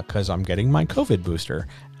because I'm getting my COVID booster,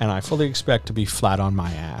 and I fully expect to be flat on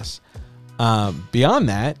my ass. Beyond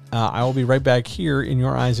that, I will be right back here in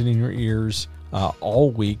your eyes and in your ears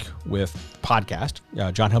all week with podcast.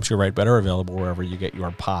 John Helps You Write Better, available wherever you get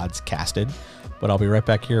your pods casted. But I'll be right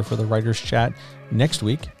back here for the Writer's Chat next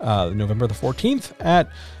week, November the 14th at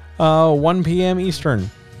 1 p.m. Eastern,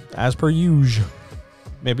 as per usual.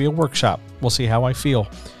 Maybe a workshop. We'll see how I feel.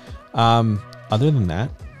 Other than that,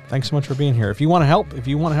 thanks so much for being here. If you want to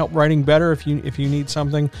help writing better, if you need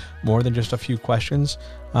something more than just a few questions,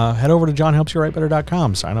 head over to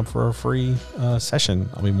johnhelpsyourwritebetter.com. Sign up for a free session.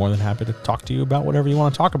 I'll be more than happy to talk to you about whatever you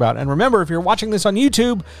want to talk about. And remember, if you're watching this on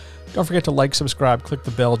YouTube, don't forget to like, subscribe, click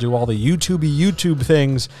the bell, do all the YouTube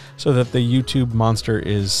things so that the YouTube monster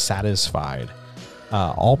is satisfied.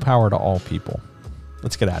 All power to all people.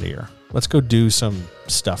 Let's get out of here. Let's go do some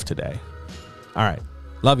stuff today. All right.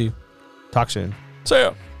 Love you. Talk soon. See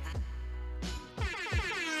ya.